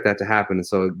don't expect that to happen, and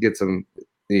so it gets them,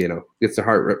 gets their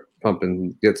heart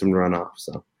pumping, gets them to run off.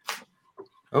 So.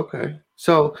 Okay.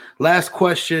 So last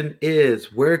question is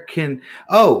this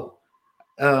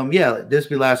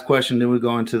be last question, then we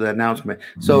go into the announcement.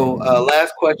 So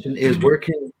last question is, where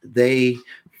can they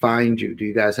find you? Do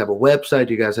you guys have a website?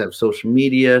 Do you guys have social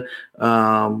media?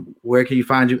 Where can you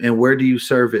find you, and where do you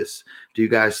service? Do you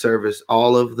guys service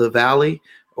all of the valley,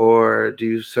 or do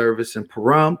you service in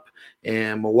Pahrump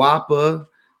and Moapa?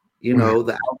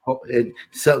 The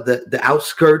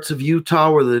outskirts of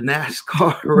Utah where the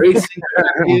NASCAR racing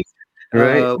is,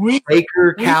 right?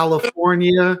 Baker,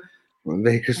 California,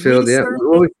 Bakersfield.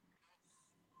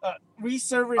 We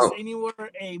service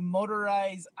anywhere a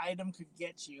motorized item could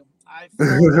get you. I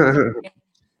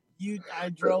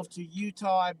drove to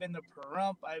Utah. I've been to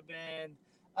Pahrump. I've been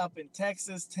up in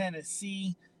Texas,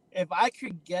 Tennessee. If I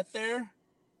could get there,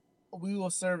 we will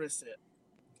service it.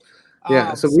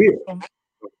 Yeah. So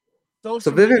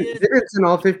Vivint's in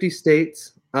all 50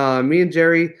 states. Me and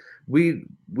Jerry, we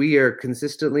are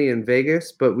consistently in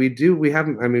Vegas, but we've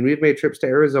made trips to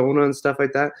Arizona and stuff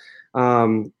like that.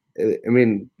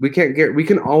 We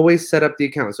can always set up the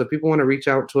account. So if people want to reach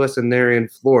out to us and they're in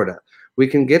Florida, we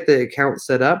can get the account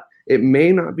set up. It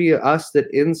may not be us that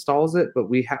installs it,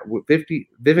 but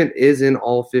Vivint is in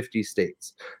all 50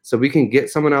 states. So we can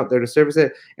get someone out there to service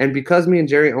it. And because me and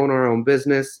Jerry own our own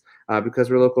business, because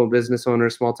we're local business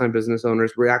owners, small-time business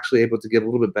owners, we're actually able to get a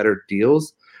little bit better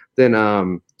deals than,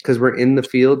 because we're in the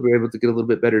field, we're able to get a little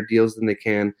bit better deals than they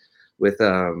can with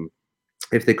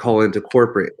if they call into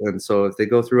corporate. And so if they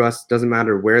go through us, doesn't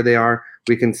matter where they are,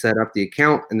 we can set up the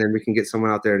account, and then we can get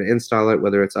someone out there to install it,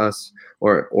 whether it's us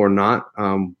or not.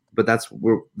 But that's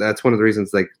one of the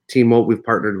reasons, like T-Mobile, we've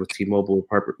partnered with T-Mobile, we've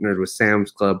partnered with Sam's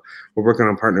Club. We're working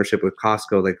on partnership with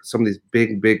Costco. Like some of these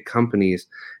big companies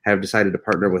have decided to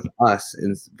partner with us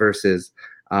versus,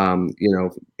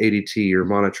 ADT or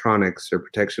Monotronics or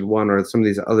Protection One or some of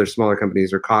these other smaller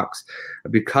companies or Cox,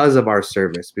 because of our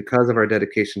service, because of our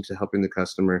dedication to helping the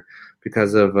customer,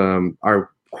 because of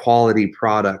our quality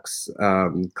products.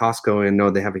 Costco,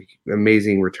 and they have an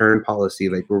amazing return policy.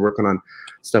 Like we're working on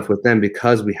stuff with them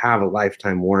because we have a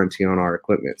lifetime warranty on our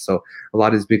equipment. So a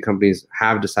lot of these big companies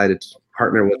have decided to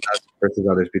partner with us versus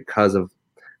others because of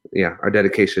our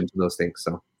dedication to those things.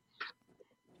 So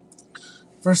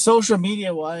for social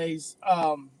media wise,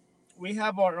 we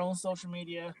have our own social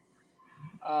media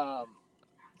for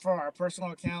our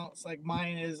personal accounts. Like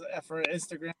mine is for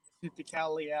Instagram, 50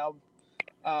 Cali Alb.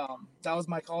 That was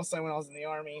my call sign when I was in the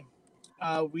Army.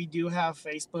 We do have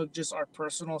Facebook, just our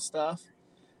personal stuff.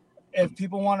 If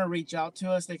people want to reach out to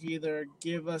us, they can either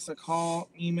give us a call,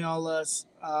 email us.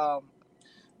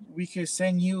 We could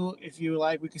send you, if you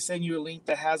like, we could send you a link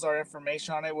that has our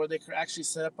information on it, where they could actually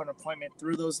set up an appointment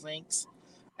through those links,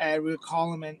 and we'll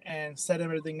call them and set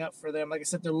everything up for them. Like I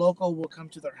said, they're local, we'll come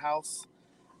to their house.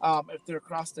 If they're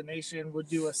across the nation, we'll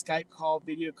do a Skype call,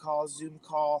 video call, Zoom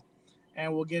call,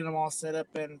 and we'll get them all set up.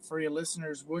 And for your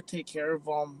listeners, we'll take care of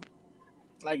them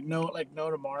like no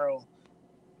tomorrow.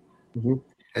 Mm-hmm.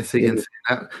 And see,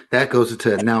 that goes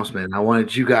into announcement. I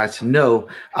wanted you guys to know,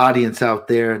 audience out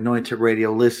there, Anointed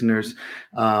Radio listeners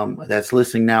that's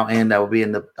listening now and that will be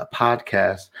in the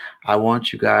podcast. I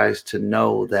want you guys to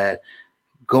know that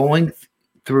going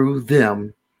through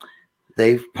them,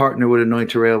 they've partnered with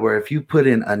Anointed Radio, where if you put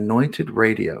in Anointed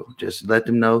Radio, just let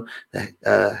them know that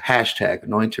hashtag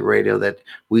Anointed Radio, that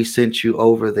we sent you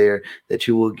over there, that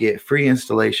you will get free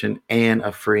installation and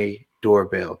a free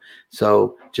doorbell.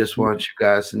 So just want you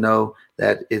guys to know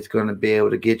that it's going to be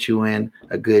able to get you in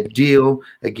a good deal.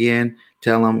 Again,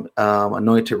 tell them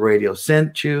Anointed Radio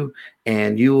sent you,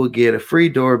 and you will get a free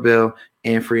doorbell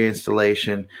and free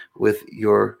installation with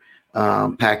your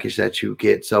package that you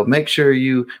get. So make sure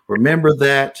you remember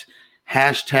that,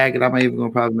 hashtag it. I'm even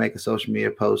going to probably make a social media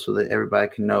post so that everybody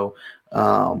can know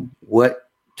what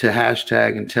to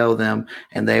hashtag and tell them,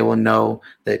 and they will know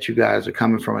that you guys are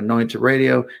coming from Anointed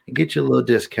Radio and get you a little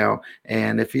discount.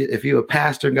 And if you're a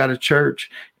pastor and got a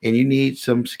church and you need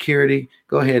some security,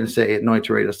 go ahead and say Anointed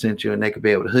Radio sent you, and they could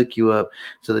be able to hook you up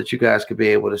so that you guys could be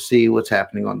able to see what's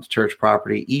happening on the church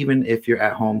property, even if you're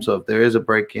at home. So if there is a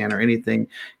break-in or anything,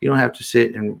 you don't have to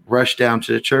sit and rush down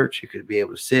to the church. You could be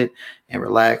able to sit and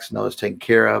relax, know it's taken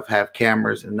care of, have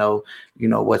cameras, and know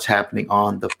what's happening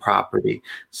on the property.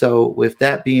 So with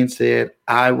that being said,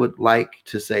 I would like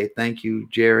to say thank you,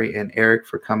 Jerry and Eric,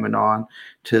 for coming on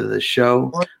to the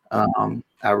show.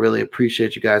 I really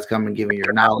appreciate you guys coming and giving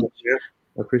your knowledge.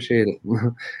 I appreciate it.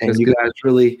 And you guys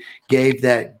really gave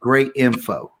that great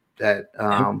info that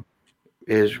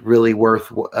is really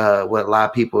worth what a lot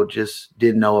of people just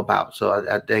didn't know about. So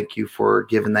I thank you for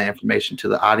giving that information to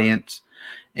the audience.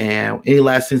 And any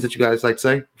last things that you guys like to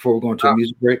say before we go into a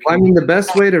music break? I mean, the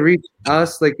best way to reach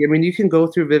us, you can go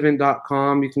through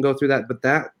Vivint.com, you can go through that, but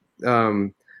that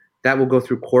will go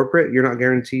through corporate. You're not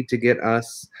guaranteed to get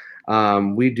us.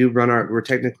 We do we're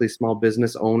technically small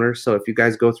business owners. So if you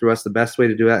guys go through us, the best way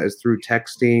to do that is through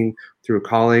texting, through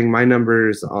calling. My number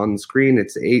is on the screen.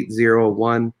 It's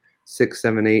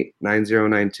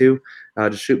 801-678-9092.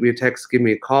 Just shoot me a text, give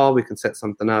me a call. We can set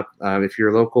something up. If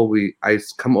you're local, I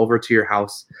come over to your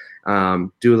house, do a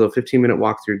little 15-minute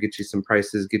walkthrough, get you some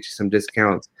prices, get you some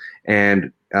discounts,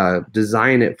 and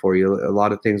design it for you. A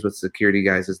lot of things with security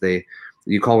guys is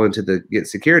you call into get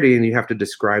security and you have to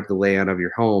describe the layout of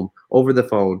your home over the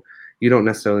phone. You don't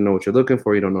necessarily know what you're looking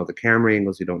for. You don't know the camera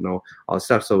angles. You don't know all the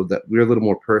stuff. So that we're a little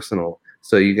more personal.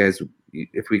 So you guys,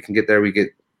 if we can get there,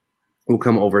 we'll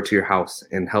come over to your house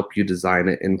and help you design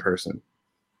it in person.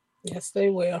 Yes,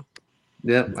 they will.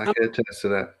 Yep, I can attest to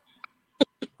that.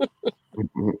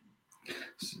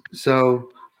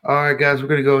 So, all right, guys, we're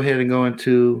going to go ahead and go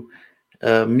into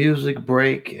a music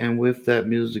break. And with that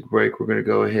music break, we're going to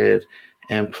go ahead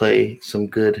and play some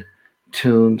good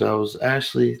tunes. I was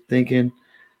actually thinking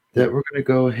that we're going to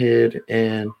go ahead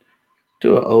and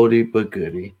do an oldie but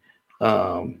goodie.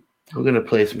 We're going to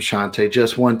play some Shantae,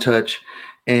 Just One Touch.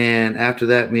 And after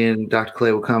that, me and Dr.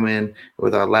 Clay will come in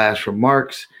with our last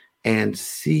remarks and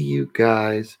see you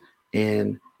guys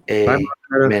in a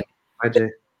minute. Bye, Jay.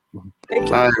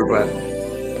 Bye, everybody.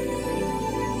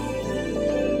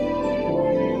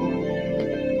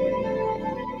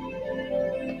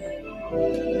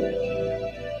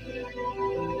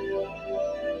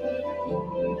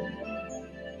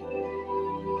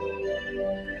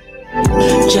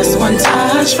 Just one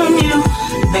touch from you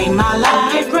made my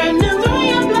life brand new. Through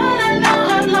your blood, I now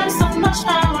have life, so much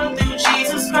power through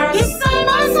Jesus Christ. You saved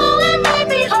my soul and made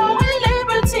me whole in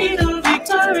liberty to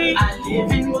victory. I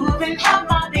live and move and have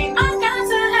my being. I got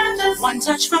to have just one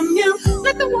touch from you.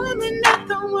 Like the woman that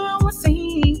the world was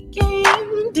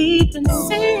sinking deep in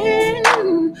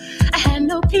sin. I had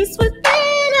no peace within.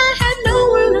 I had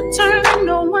nowhere to turn,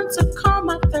 no one to calm.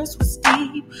 My thirst was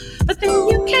deep, but then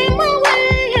you came my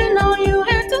way, and all you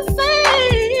had to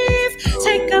say is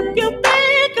take up your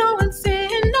bed, go and sin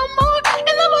no more. In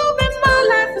the moment my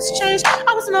life was changed,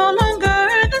 I was no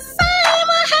longer the same.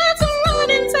 I had to run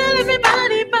and tell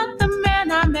everybody about the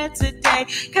man I met today,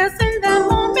 cause in that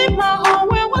moment my whole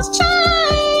world was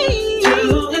changed.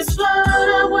 Through his blood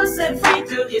I was set free,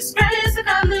 through his grace I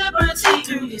got liberty,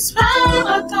 through his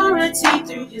power, authority,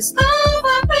 through his love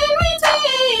I've been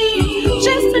redeemed.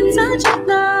 Just a touch of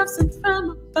love sent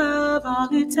from above, all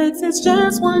it takes is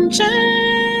just one chance,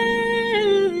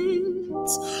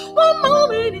 one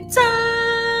moment in time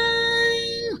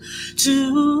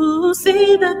to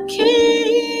see the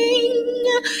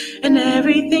King, and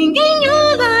everything in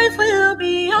your life will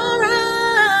be alright.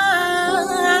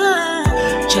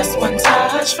 Just one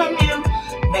touch from you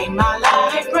made my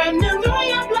life brand new. Through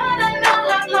your blood I now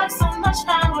have life, so much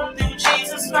power through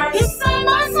Jesus Christ. You saved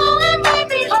my soul and made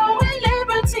me whole in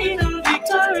liberty to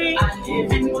victory. I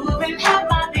live in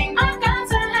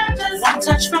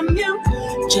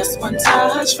Just one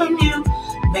touch from you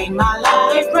made my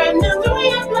life brand new. Through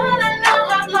your blood I now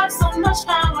have life, so much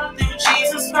power through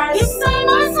Jesus Christ. You saved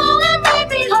my soul and made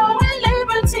me whole in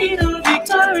liberty to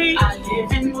victory. I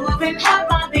live and move and have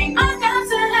my being. I got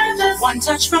to have just one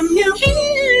touch from you. He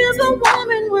is a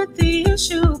woman with the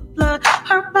issue of blood.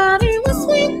 Her body was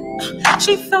weak,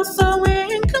 she felt so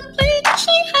incomplete.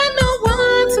 She had no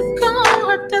one to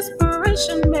call. Her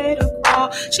desperation made her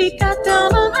crawl. She got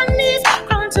down on her knees,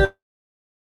 crying to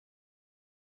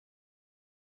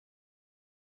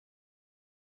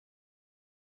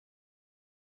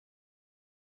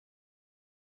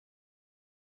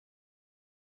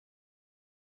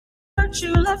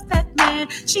you left that man.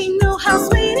 She knew how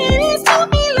sweet it is to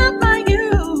be loved by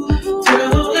you.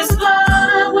 Through his blood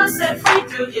I was set free.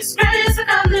 Through his grace I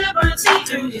got liberty.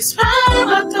 Through his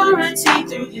power, authority.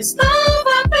 Through his love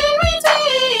I've been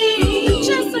redeemed.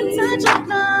 Just a touch of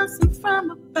love sent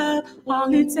from above.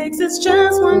 All it takes is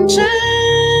just one chance,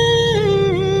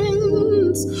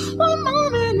 one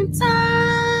moment in time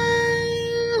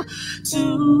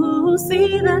to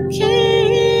see the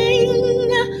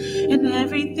King. And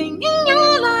everything in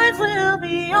your life will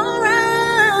be alright.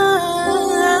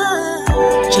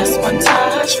 Just one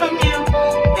touch from you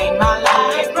made my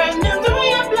life brand new. Through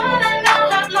your blood I now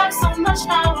have life, so much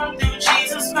power through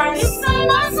Jesus Christ. You saved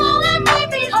my soul and made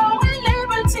me whole in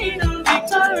liberty to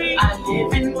victory. I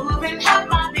live and move and have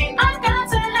my being. I got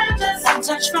to have just one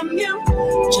touch from you.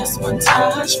 Just one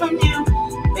touch from you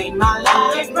made my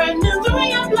life brand new. Through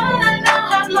your blood I now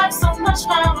have life, so much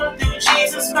power through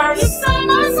Jesus Christ. You saved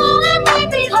my soul and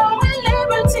made me whole in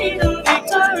liberty to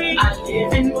victory. I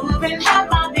live and move and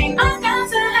have my being. I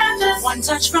got to have just one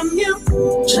touch from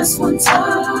you. Just one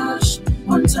touch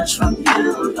from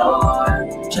you,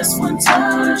 Lord. Just one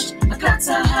touch, I got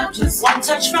to have just one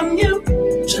touch from you.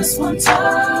 Just one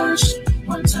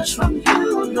touch from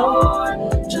you,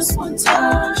 Lord. Just one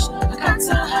touch, I got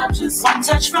to have just one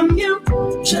touch from you.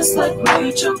 Just like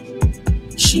Rachel,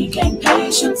 she gained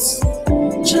patience.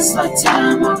 Just like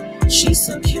Tamar, she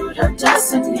secured her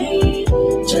destiny.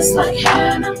 Just like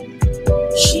Hannah,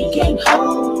 she gained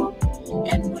hope.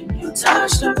 And when you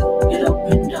touched her, it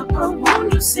opened up her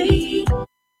womb, you see.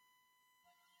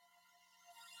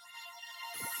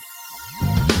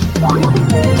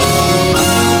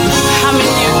 How many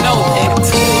of you know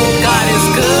that God is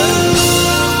good?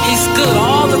 He's good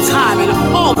all the time, and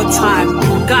all the time,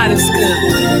 God is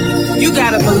good. You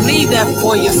gotta believe that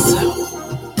for yourself.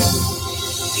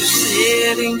 You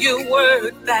said in your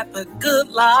word that the good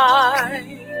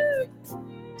life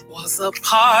was a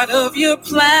part of your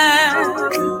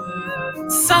plan.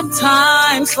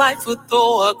 Sometimes life will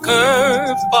throw a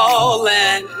curveball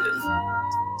and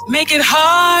make it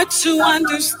hard to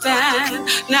understand.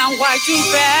 Now why do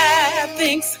bad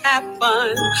things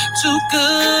happen to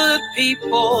good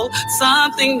people?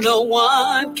 Something no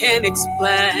one can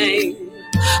explain.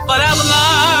 But I've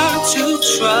learned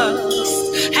to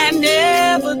trust and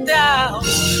never doubt.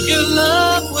 Your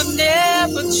love will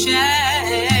never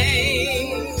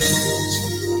change.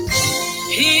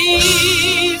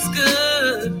 He's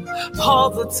good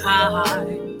all the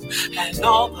time, and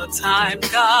all the time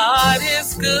God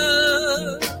is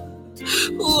good.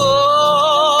 Whoa,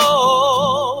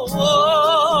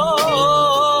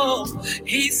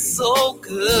 he's so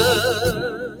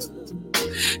good.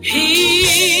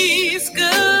 He's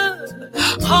good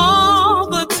all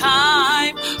the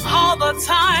time. All the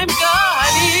time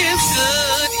God is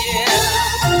good,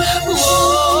 yeah.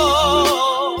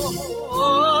 Whoa,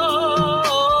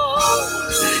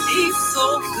 he's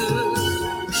so good.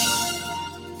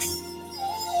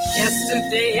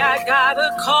 Yesterday I got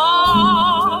a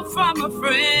call from a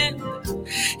friend.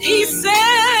 He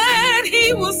said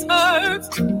he was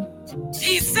hurt.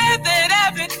 He said that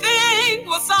everything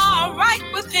was all right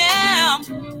with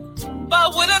him,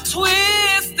 but with a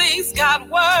twist things got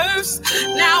worse.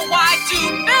 Now why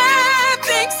do bad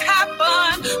things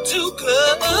happen to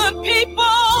good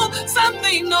people?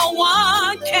 Something no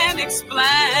one can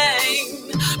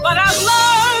explain. But I've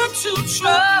learned to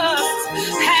trust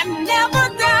and never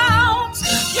doubt.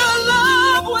 Your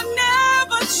love will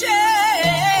never change.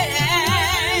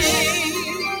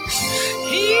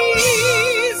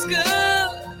 He's good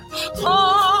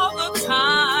all the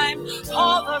time.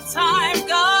 All the time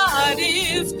God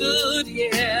is good,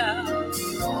 yeah.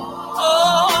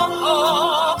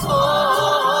 Oh,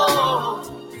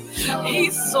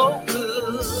 he's so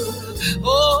good.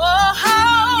 Oh,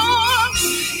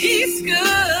 he's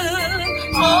good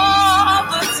all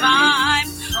the time.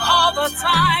 All the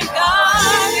time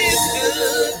God is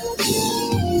good.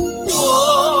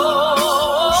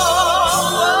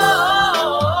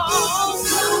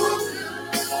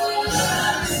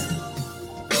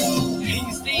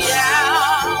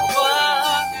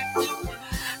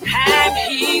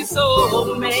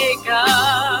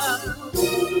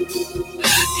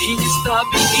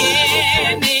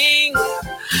 beginning,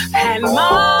 and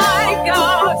my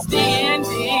God's the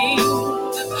ending.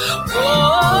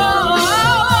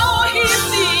 Oh, he's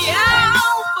the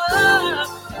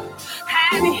Alpha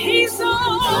and he's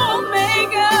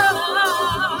Omega.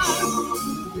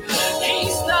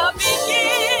 He's the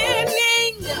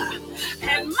beginning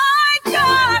and my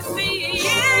God's the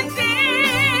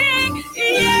ending.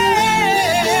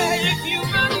 Yeah, if you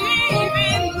believe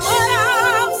in what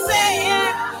I'm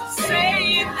saying,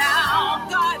 say it now.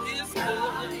 God is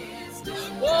good.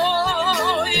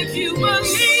 Oh, if you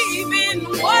believe in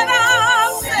what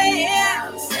I'm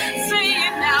saying, say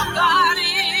it now. God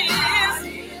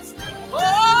is.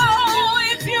 Oh,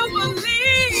 if you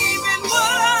believe in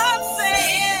what I'm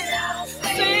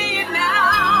saying, say it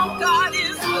now. God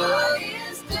is good.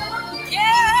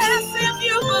 Yes, if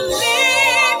you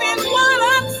believe in what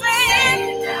I'm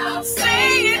saying,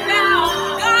 say it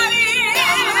now. God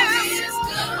is.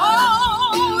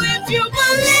 Oh, if you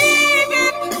believe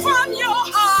it from your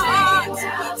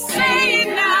heart, say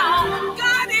it now.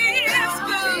 God is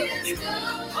good.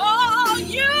 Oh,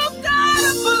 you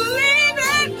gotta believe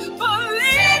it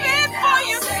for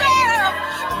yourself.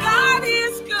 God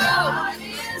is good.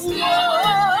 Whoa,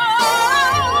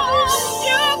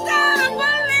 you gotta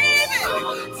believe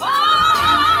it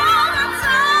all the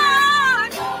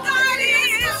time. God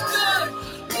is good.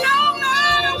 No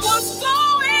matter what's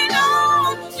going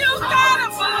on, you gotta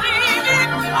believe it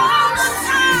all the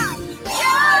time.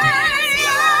 Yeah.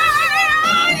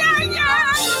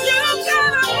 You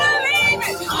gotta believe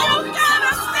it. You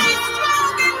gotta stay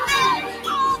strong in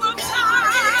there all the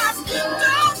time.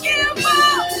 Don't give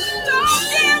up. Don't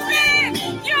give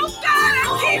in. You gotta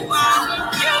keep on.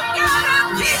 You gotta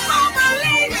keep on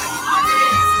believing.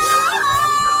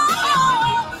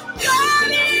 Oh,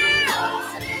 God is.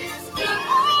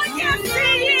 Oh, yes,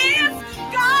 He is.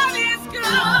 God is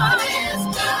good.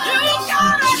 You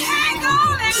gotta hang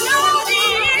on and know He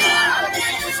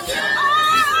is.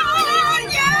 Oh,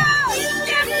 yeah.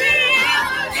 Yes, He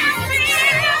is. Yes, He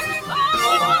is.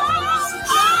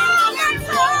 Oh, all the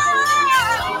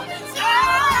time.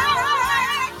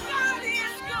 God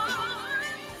is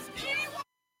good.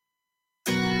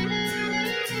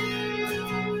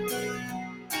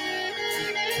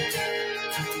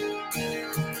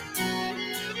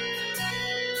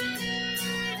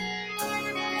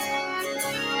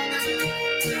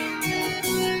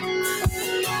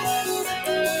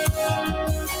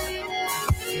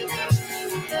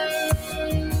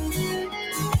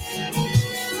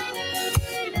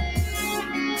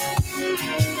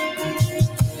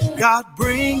 God,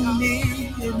 bring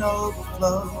me an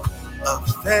overflow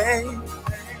of faith.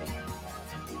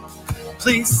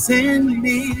 Please send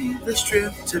me the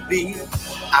strength to be,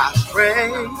 I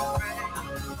pray.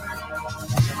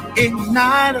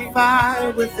 Ignite a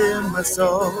fire within my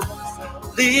soul.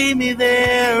 Lead me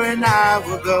there and I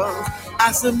will go.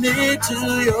 I submit to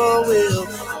your will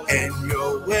and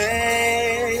your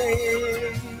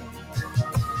way.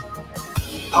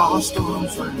 All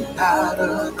storms run out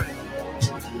of rain.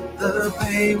 The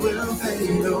pain will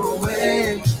fade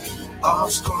away. All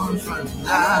storms run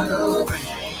out of rain.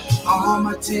 All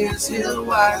my tears He'll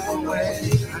wipe away.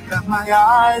 I got my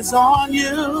eyes on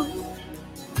you.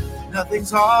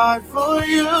 Nothing's hard for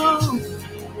you.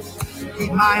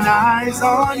 Keep mine eyes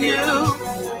on you.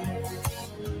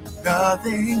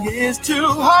 Nothing is too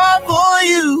hard for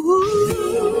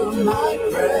you. My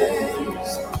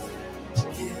praise.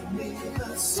 Give me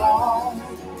a song.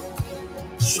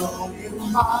 Show you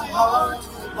my heart.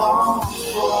 Long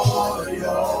for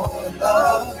your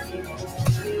love.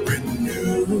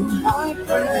 Renew my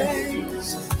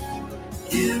praise.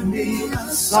 Give me a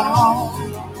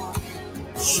song.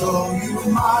 Show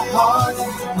you my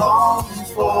heart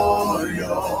longs for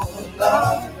your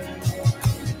love.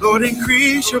 Lord,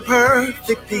 increase your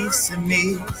perfect peace in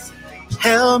me.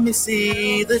 Help me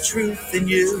see the truth in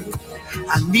you.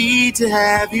 I need to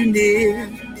have you near.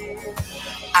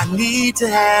 I need to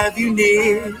have you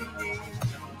near.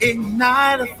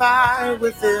 Ignite a fire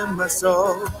within my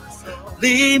soul.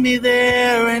 Lead me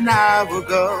there and I will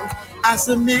go. I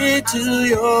submit to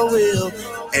your will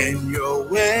and your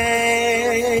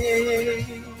way.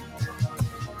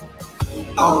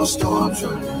 All storms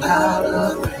run out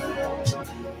of rain.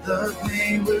 The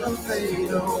pain will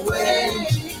fade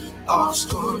away. All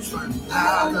storms run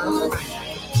out of rain.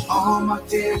 All my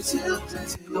tears He'll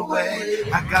take away.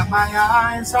 I got my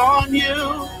eyes on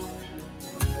you.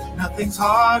 Nothing's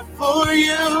hard for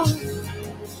you.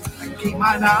 I keep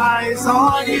my eyes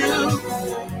on you.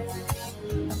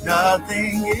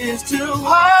 Nothing is too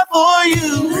hard for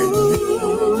you.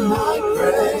 Renew my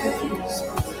praise.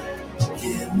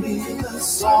 Give me a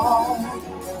song.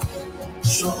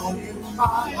 Show you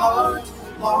my heart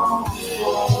long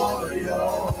for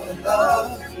your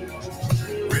love.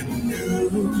 Renew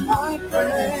my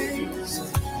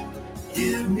praise.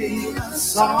 Give me a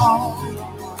song.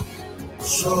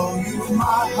 Show you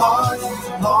my heart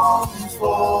longs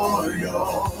for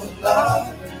your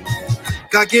love.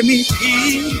 God, give me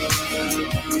peace.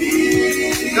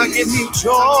 God, give me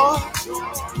joy.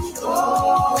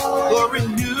 Lord,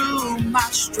 renew my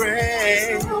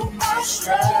strength.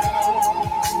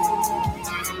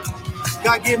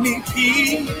 God, give me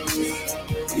peace.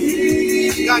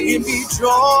 God, give me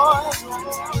joy.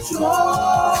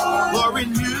 Lord,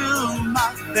 renew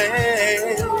my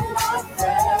faith.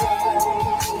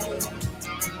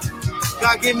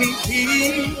 God, give me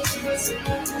peace.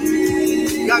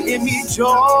 God, give me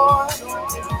joy.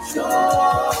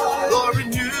 Lord,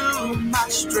 renew my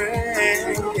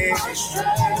strength.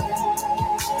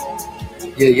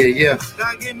 Yeah.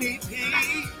 God, give me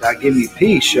peace. God, give me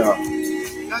peace, y'all.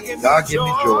 God, give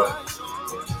me joy.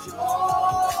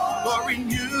 Lord,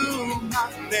 renew my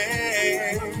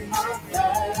faith.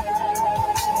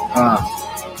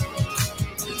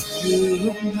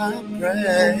 Renew my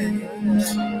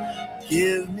praise.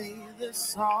 Give me the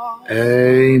song.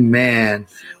 Amen.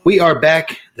 We are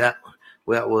back. That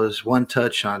was One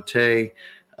Touch, Shantae.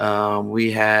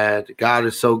 We had God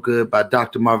Is So Good by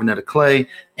Dr. Marvinetta Clay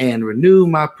and Renew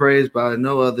My Praise by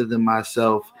no other than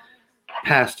myself,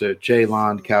 Pastor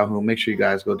Jaylon Calhoun. Make sure you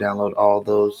guys go download all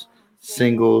those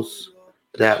singles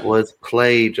that was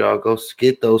played, y'all. Go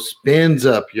get those spins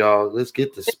up, y'all. Let's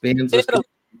get the spins. Let's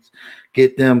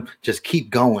get them. Just keep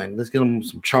going. Let's get them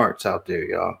some charts out there,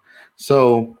 y'all.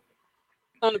 So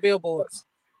on the billboards.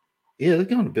 Yeah, let's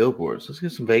get on the billboards. Let's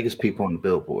get some Vegas people on the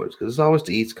billboards because it's always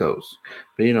the East Coast.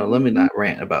 But, let me not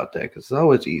rant about that because it's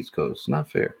always the East Coast. It's not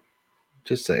fair.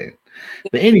 Just saying.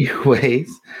 But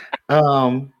anyways,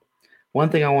 one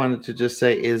thing I wanted to just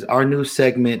say is our new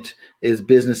segment is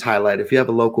Business Highlight. If you have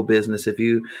a local business, if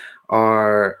you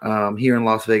are here in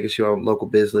Las Vegas, you're a local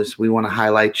business, we want to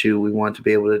highlight you. We want to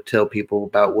be able to tell people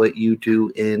about what you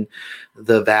do in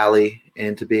the Valley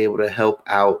and to be able to help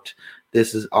out.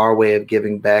 This is our way of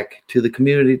giving back to the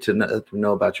community to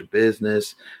know about your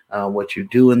business, what you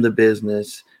do in the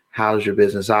business, how does your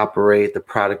business operate, the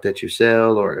product that you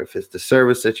sell, or if it's the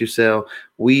service that you sell.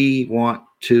 We want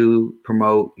to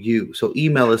promote you. So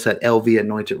email us at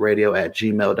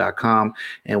lvanointedradio@gmail.com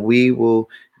and we will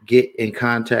get in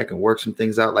contact and work some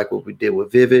things out like what we did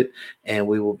with Vivid, and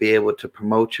we will be able to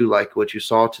promote you like what you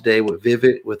saw today with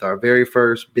Vivid with our very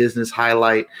first business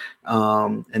highlight.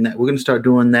 And that we're going to start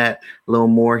doing that a little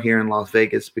more here in Las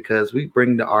Vegas because we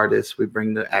bring the artists, we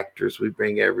bring the actors, we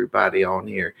bring everybody on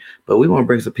here, but we want to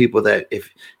bring some people that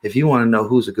if you want to know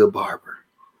who's a good barber,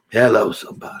 hello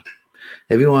somebody.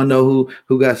 If you want to know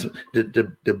who got some,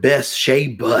 the best shea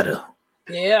butter,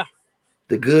 yeah,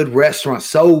 the good restaurant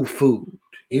soul food,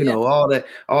 all that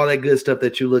good stuff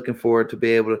that you're looking for to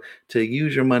be able to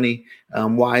use your money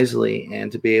wisely and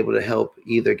to be able to help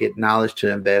either get knowledge to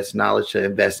invest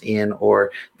in, or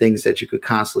things that you could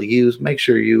constantly use. Make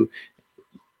sure you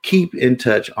keep in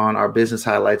touch on our business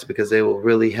highlights because they will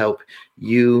really help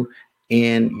you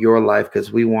in your life,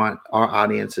 because we want our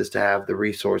audiences to have the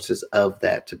resources of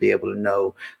that, to be able to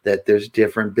know that there's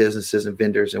different businesses and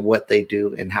vendors and what they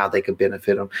do and how they could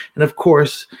benefit them. And of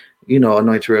course,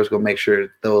 Anointed Radio is going to make sure to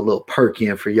throw a little perk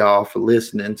in for y'all for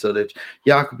listening so that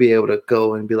y'all could be able to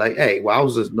go and be like, hey, well, I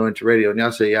was listening to Anointed Radio and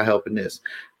y'all say y'all helping this.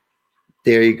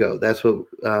 There you go. That's what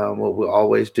we'll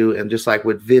always do. And just like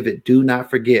with Vivid, do not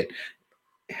forget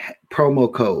promo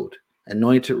code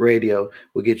Anointed Radio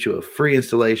will get you a free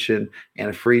installation and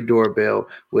a free doorbell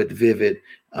with Vivid.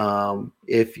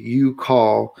 If you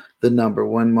call the number,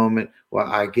 one moment while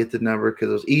I get the number, because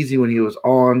it was easy when he was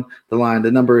on the line.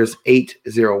 The number is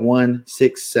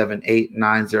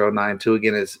 801-678-9092.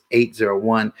 Again, it's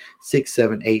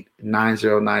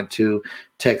 801-678-9092.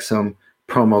 Text him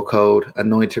promo code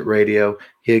Anointed Radio.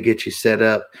 He'll get you set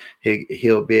up.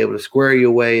 He'll be able to square you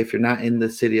away. If you're not in the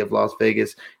city of Las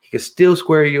Vegas, he can still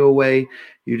square you away.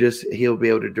 He'll be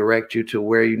able to direct you to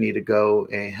where you need to go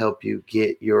and help you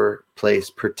get your place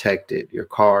protected, your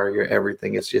car, your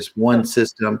everything. It's just one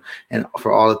system and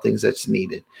for all the things that's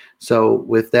needed. So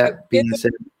with that being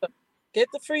said, get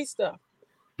the free stuff.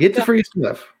 Get the free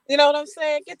stuff. You know what I'm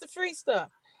saying? Get the free stuff.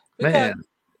 Because Man,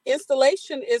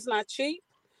 installation is not cheap.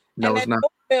 No, and it's not.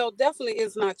 Doorbell definitely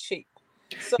is not cheap.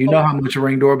 So, you know how much a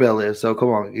Ring doorbell is. So come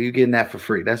on, you're getting that for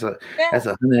free. That's $100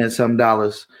 and some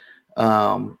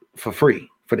for free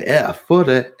for the F.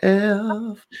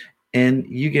 And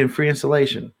you get free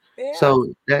installation. Yeah.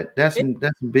 So that's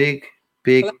big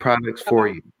products for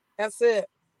you. That's it.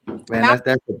 Man,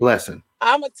 that's a blessing.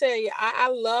 I'm gonna tell you, I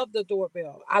love the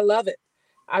doorbell. I love it.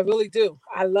 I really do.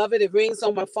 I love it. It rings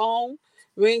on my phone,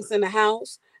 rings in the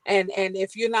house. And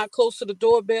if you're not close to the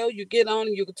doorbell, you get on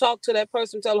and you can talk to that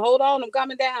person, tell them, hold on, I'm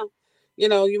coming down. You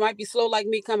know, you might be slow like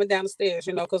me coming down the stairs,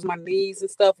 you know, because my knees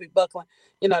and stuff be buckling.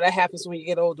 You know, that happens when you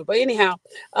get older. But anyhow,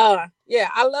 yeah,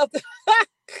 I love the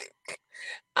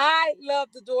I love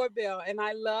the doorbell and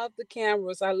I love the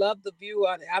cameras. I love the view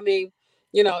on it. I mean,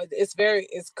 you know,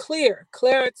 it's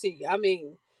clarity. I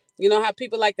mean, you know how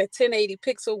people like that 1080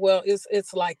 pixel? Well,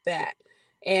 it's like that.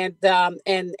 And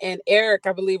Eric,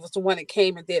 I believe, was the one that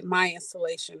came and did my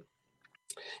installation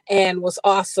and was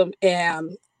awesome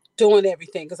and doing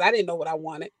everything because I didn't know what I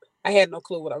wanted. I had no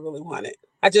clue what I really wanted.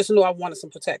 I just knew I wanted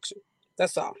some protection.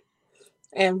 That's all.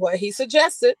 And what he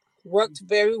suggested worked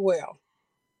very well.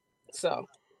 So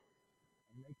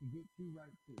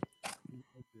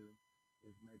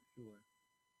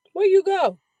where you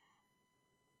go?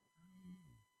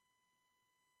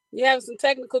 You having some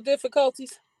technical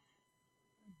difficulties?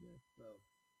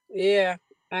 Yeah,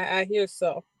 I hear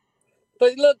so.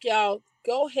 But look, y'all,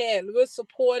 go ahead. We're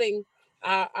supporting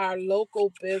our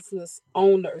local business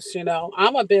owners. You know,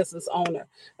 I'm a business owner.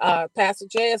 Pastor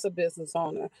Jay is a business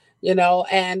owner, you know,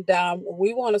 and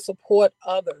we want to support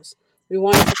others. We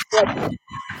want to support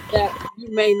that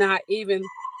you may not even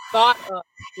thought of.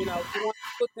 You know, we want to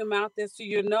put them out there so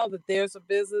you know that there's a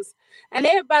business. And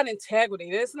they're about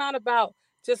integrity. It's not about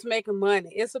just making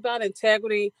money. It's about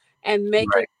integrity and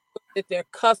making Right. sure that their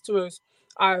customers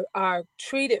are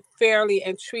treated fairly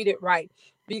and treated right.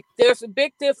 There's a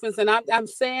big difference, and I'm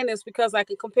saying this because I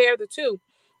can compare the two.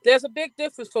 There's a big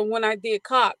difference from when I did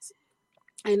Cox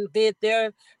and did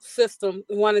their system,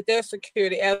 wanted their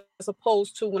security, as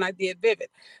opposed to when I did Vivid.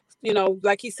 You know,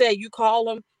 like he said, you call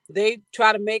them, they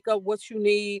try to make up what you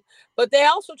need, but they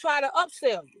also try to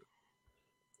upsell you.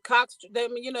 Cox,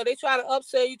 you know, they try to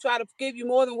upsell you, try to give you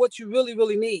more than what you really,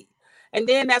 really need. And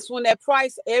then that's when that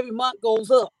price every month goes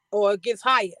up or it gets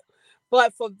higher.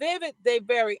 But for Vivid, they're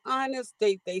very honest.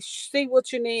 They see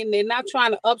what you need, and they're not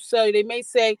trying to upsell you. They may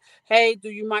say, "Hey,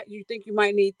 you think you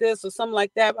might need this or something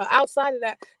like that?" But outside of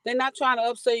that, they're not trying to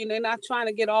upsell you. They're not trying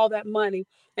to get all that money.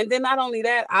 And then not only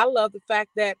that, I love the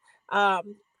fact that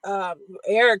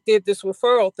Eric did this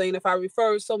referral thing. If I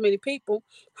refer so many people,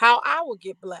 how I will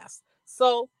get blessed.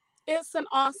 So it's an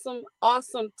awesome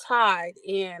tide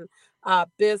in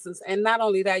business. And not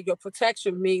only that, your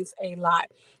protection means a lot.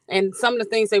 And some of the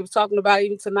things they were talking about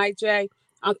even tonight, Jay,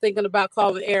 I'm thinking about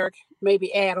calling Eric,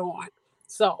 maybe add on.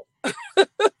 So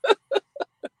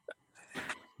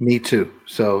Me too.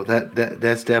 So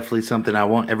that's definitely something I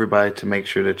want everybody to make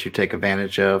sure that you take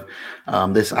advantage of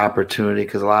this opportunity,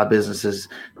 because a lot of businesses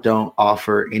don't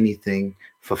offer anything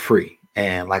for free.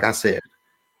 And like I said,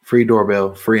 free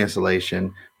doorbell, free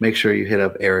installation. Make sure you hit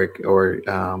up Eric or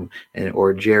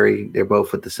Jerry. They're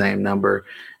both with the same number.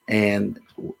 And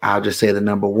I'll just say the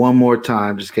number one more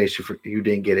time, just in case you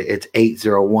didn't get it. It's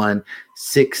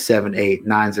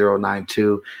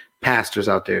 801-678-9092. Pastors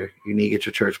out there, you need to get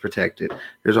your church protected.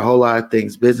 There's a whole lot of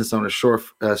things, business owners,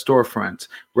 storefronts,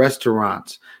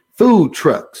 restaurants, food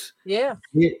trucks. Yeah.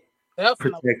 Get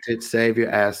definitely protected, save your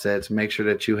assets, make sure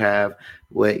that you have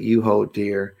what you hold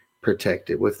dear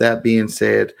protected. With that being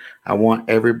said, I want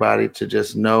everybody to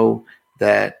just know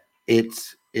that it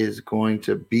is going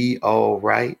to be all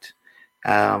right.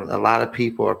 A lot of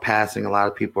people are passing, a lot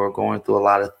of people are going through a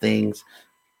lot of things.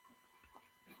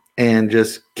 And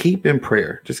just keep in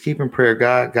prayer. Just keep in prayer.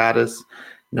 God got us.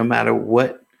 No matter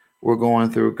what we're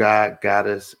going through, God got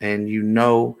us. And you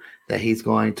know that he's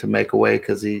going to make a way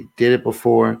because he did it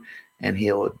before and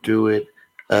he'll do it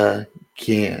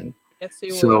again. Yes,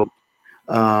 he will. So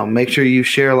make sure you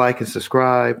share, like, and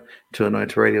subscribe to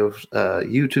Anointed Radio's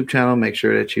YouTube channel. Make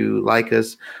sure that you like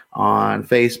us on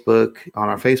Facebook, on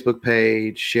our Facebook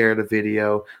page. Share the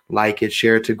video, like it,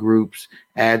 share it to groups,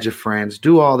 add your friends,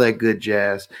 do all that good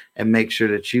jazz, and make sure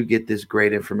that you get this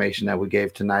great information that we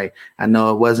gave tonight. I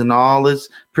know it wasn't all as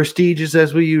prestigious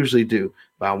as we usually do,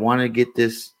 but I want to get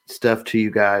this stuff to you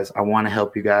guys. I want to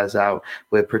help you guys out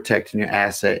with protecting your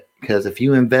asset, because if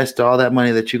you invest all that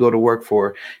money that you go to work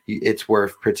for, it's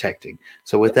worth protecting.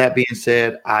 So with that being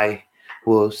said, I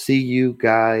will see you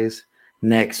guys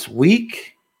next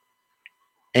week.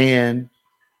 And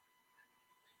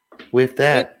with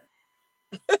that,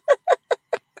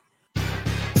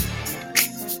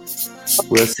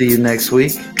 we'll see you next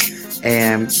week.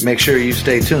 And make sure you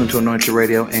stay tuned to Anointed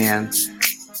Radio and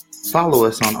follow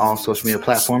us on all social media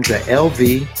platforms at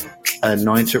LV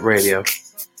Anointed Radio.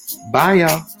 Bye,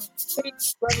 y'all.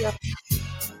 Love y'all.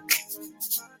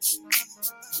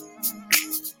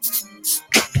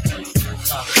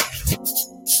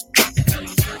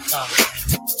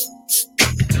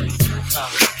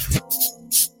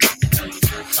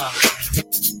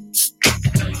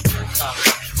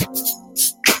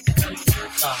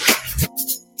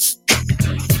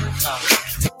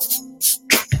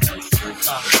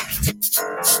 Stop.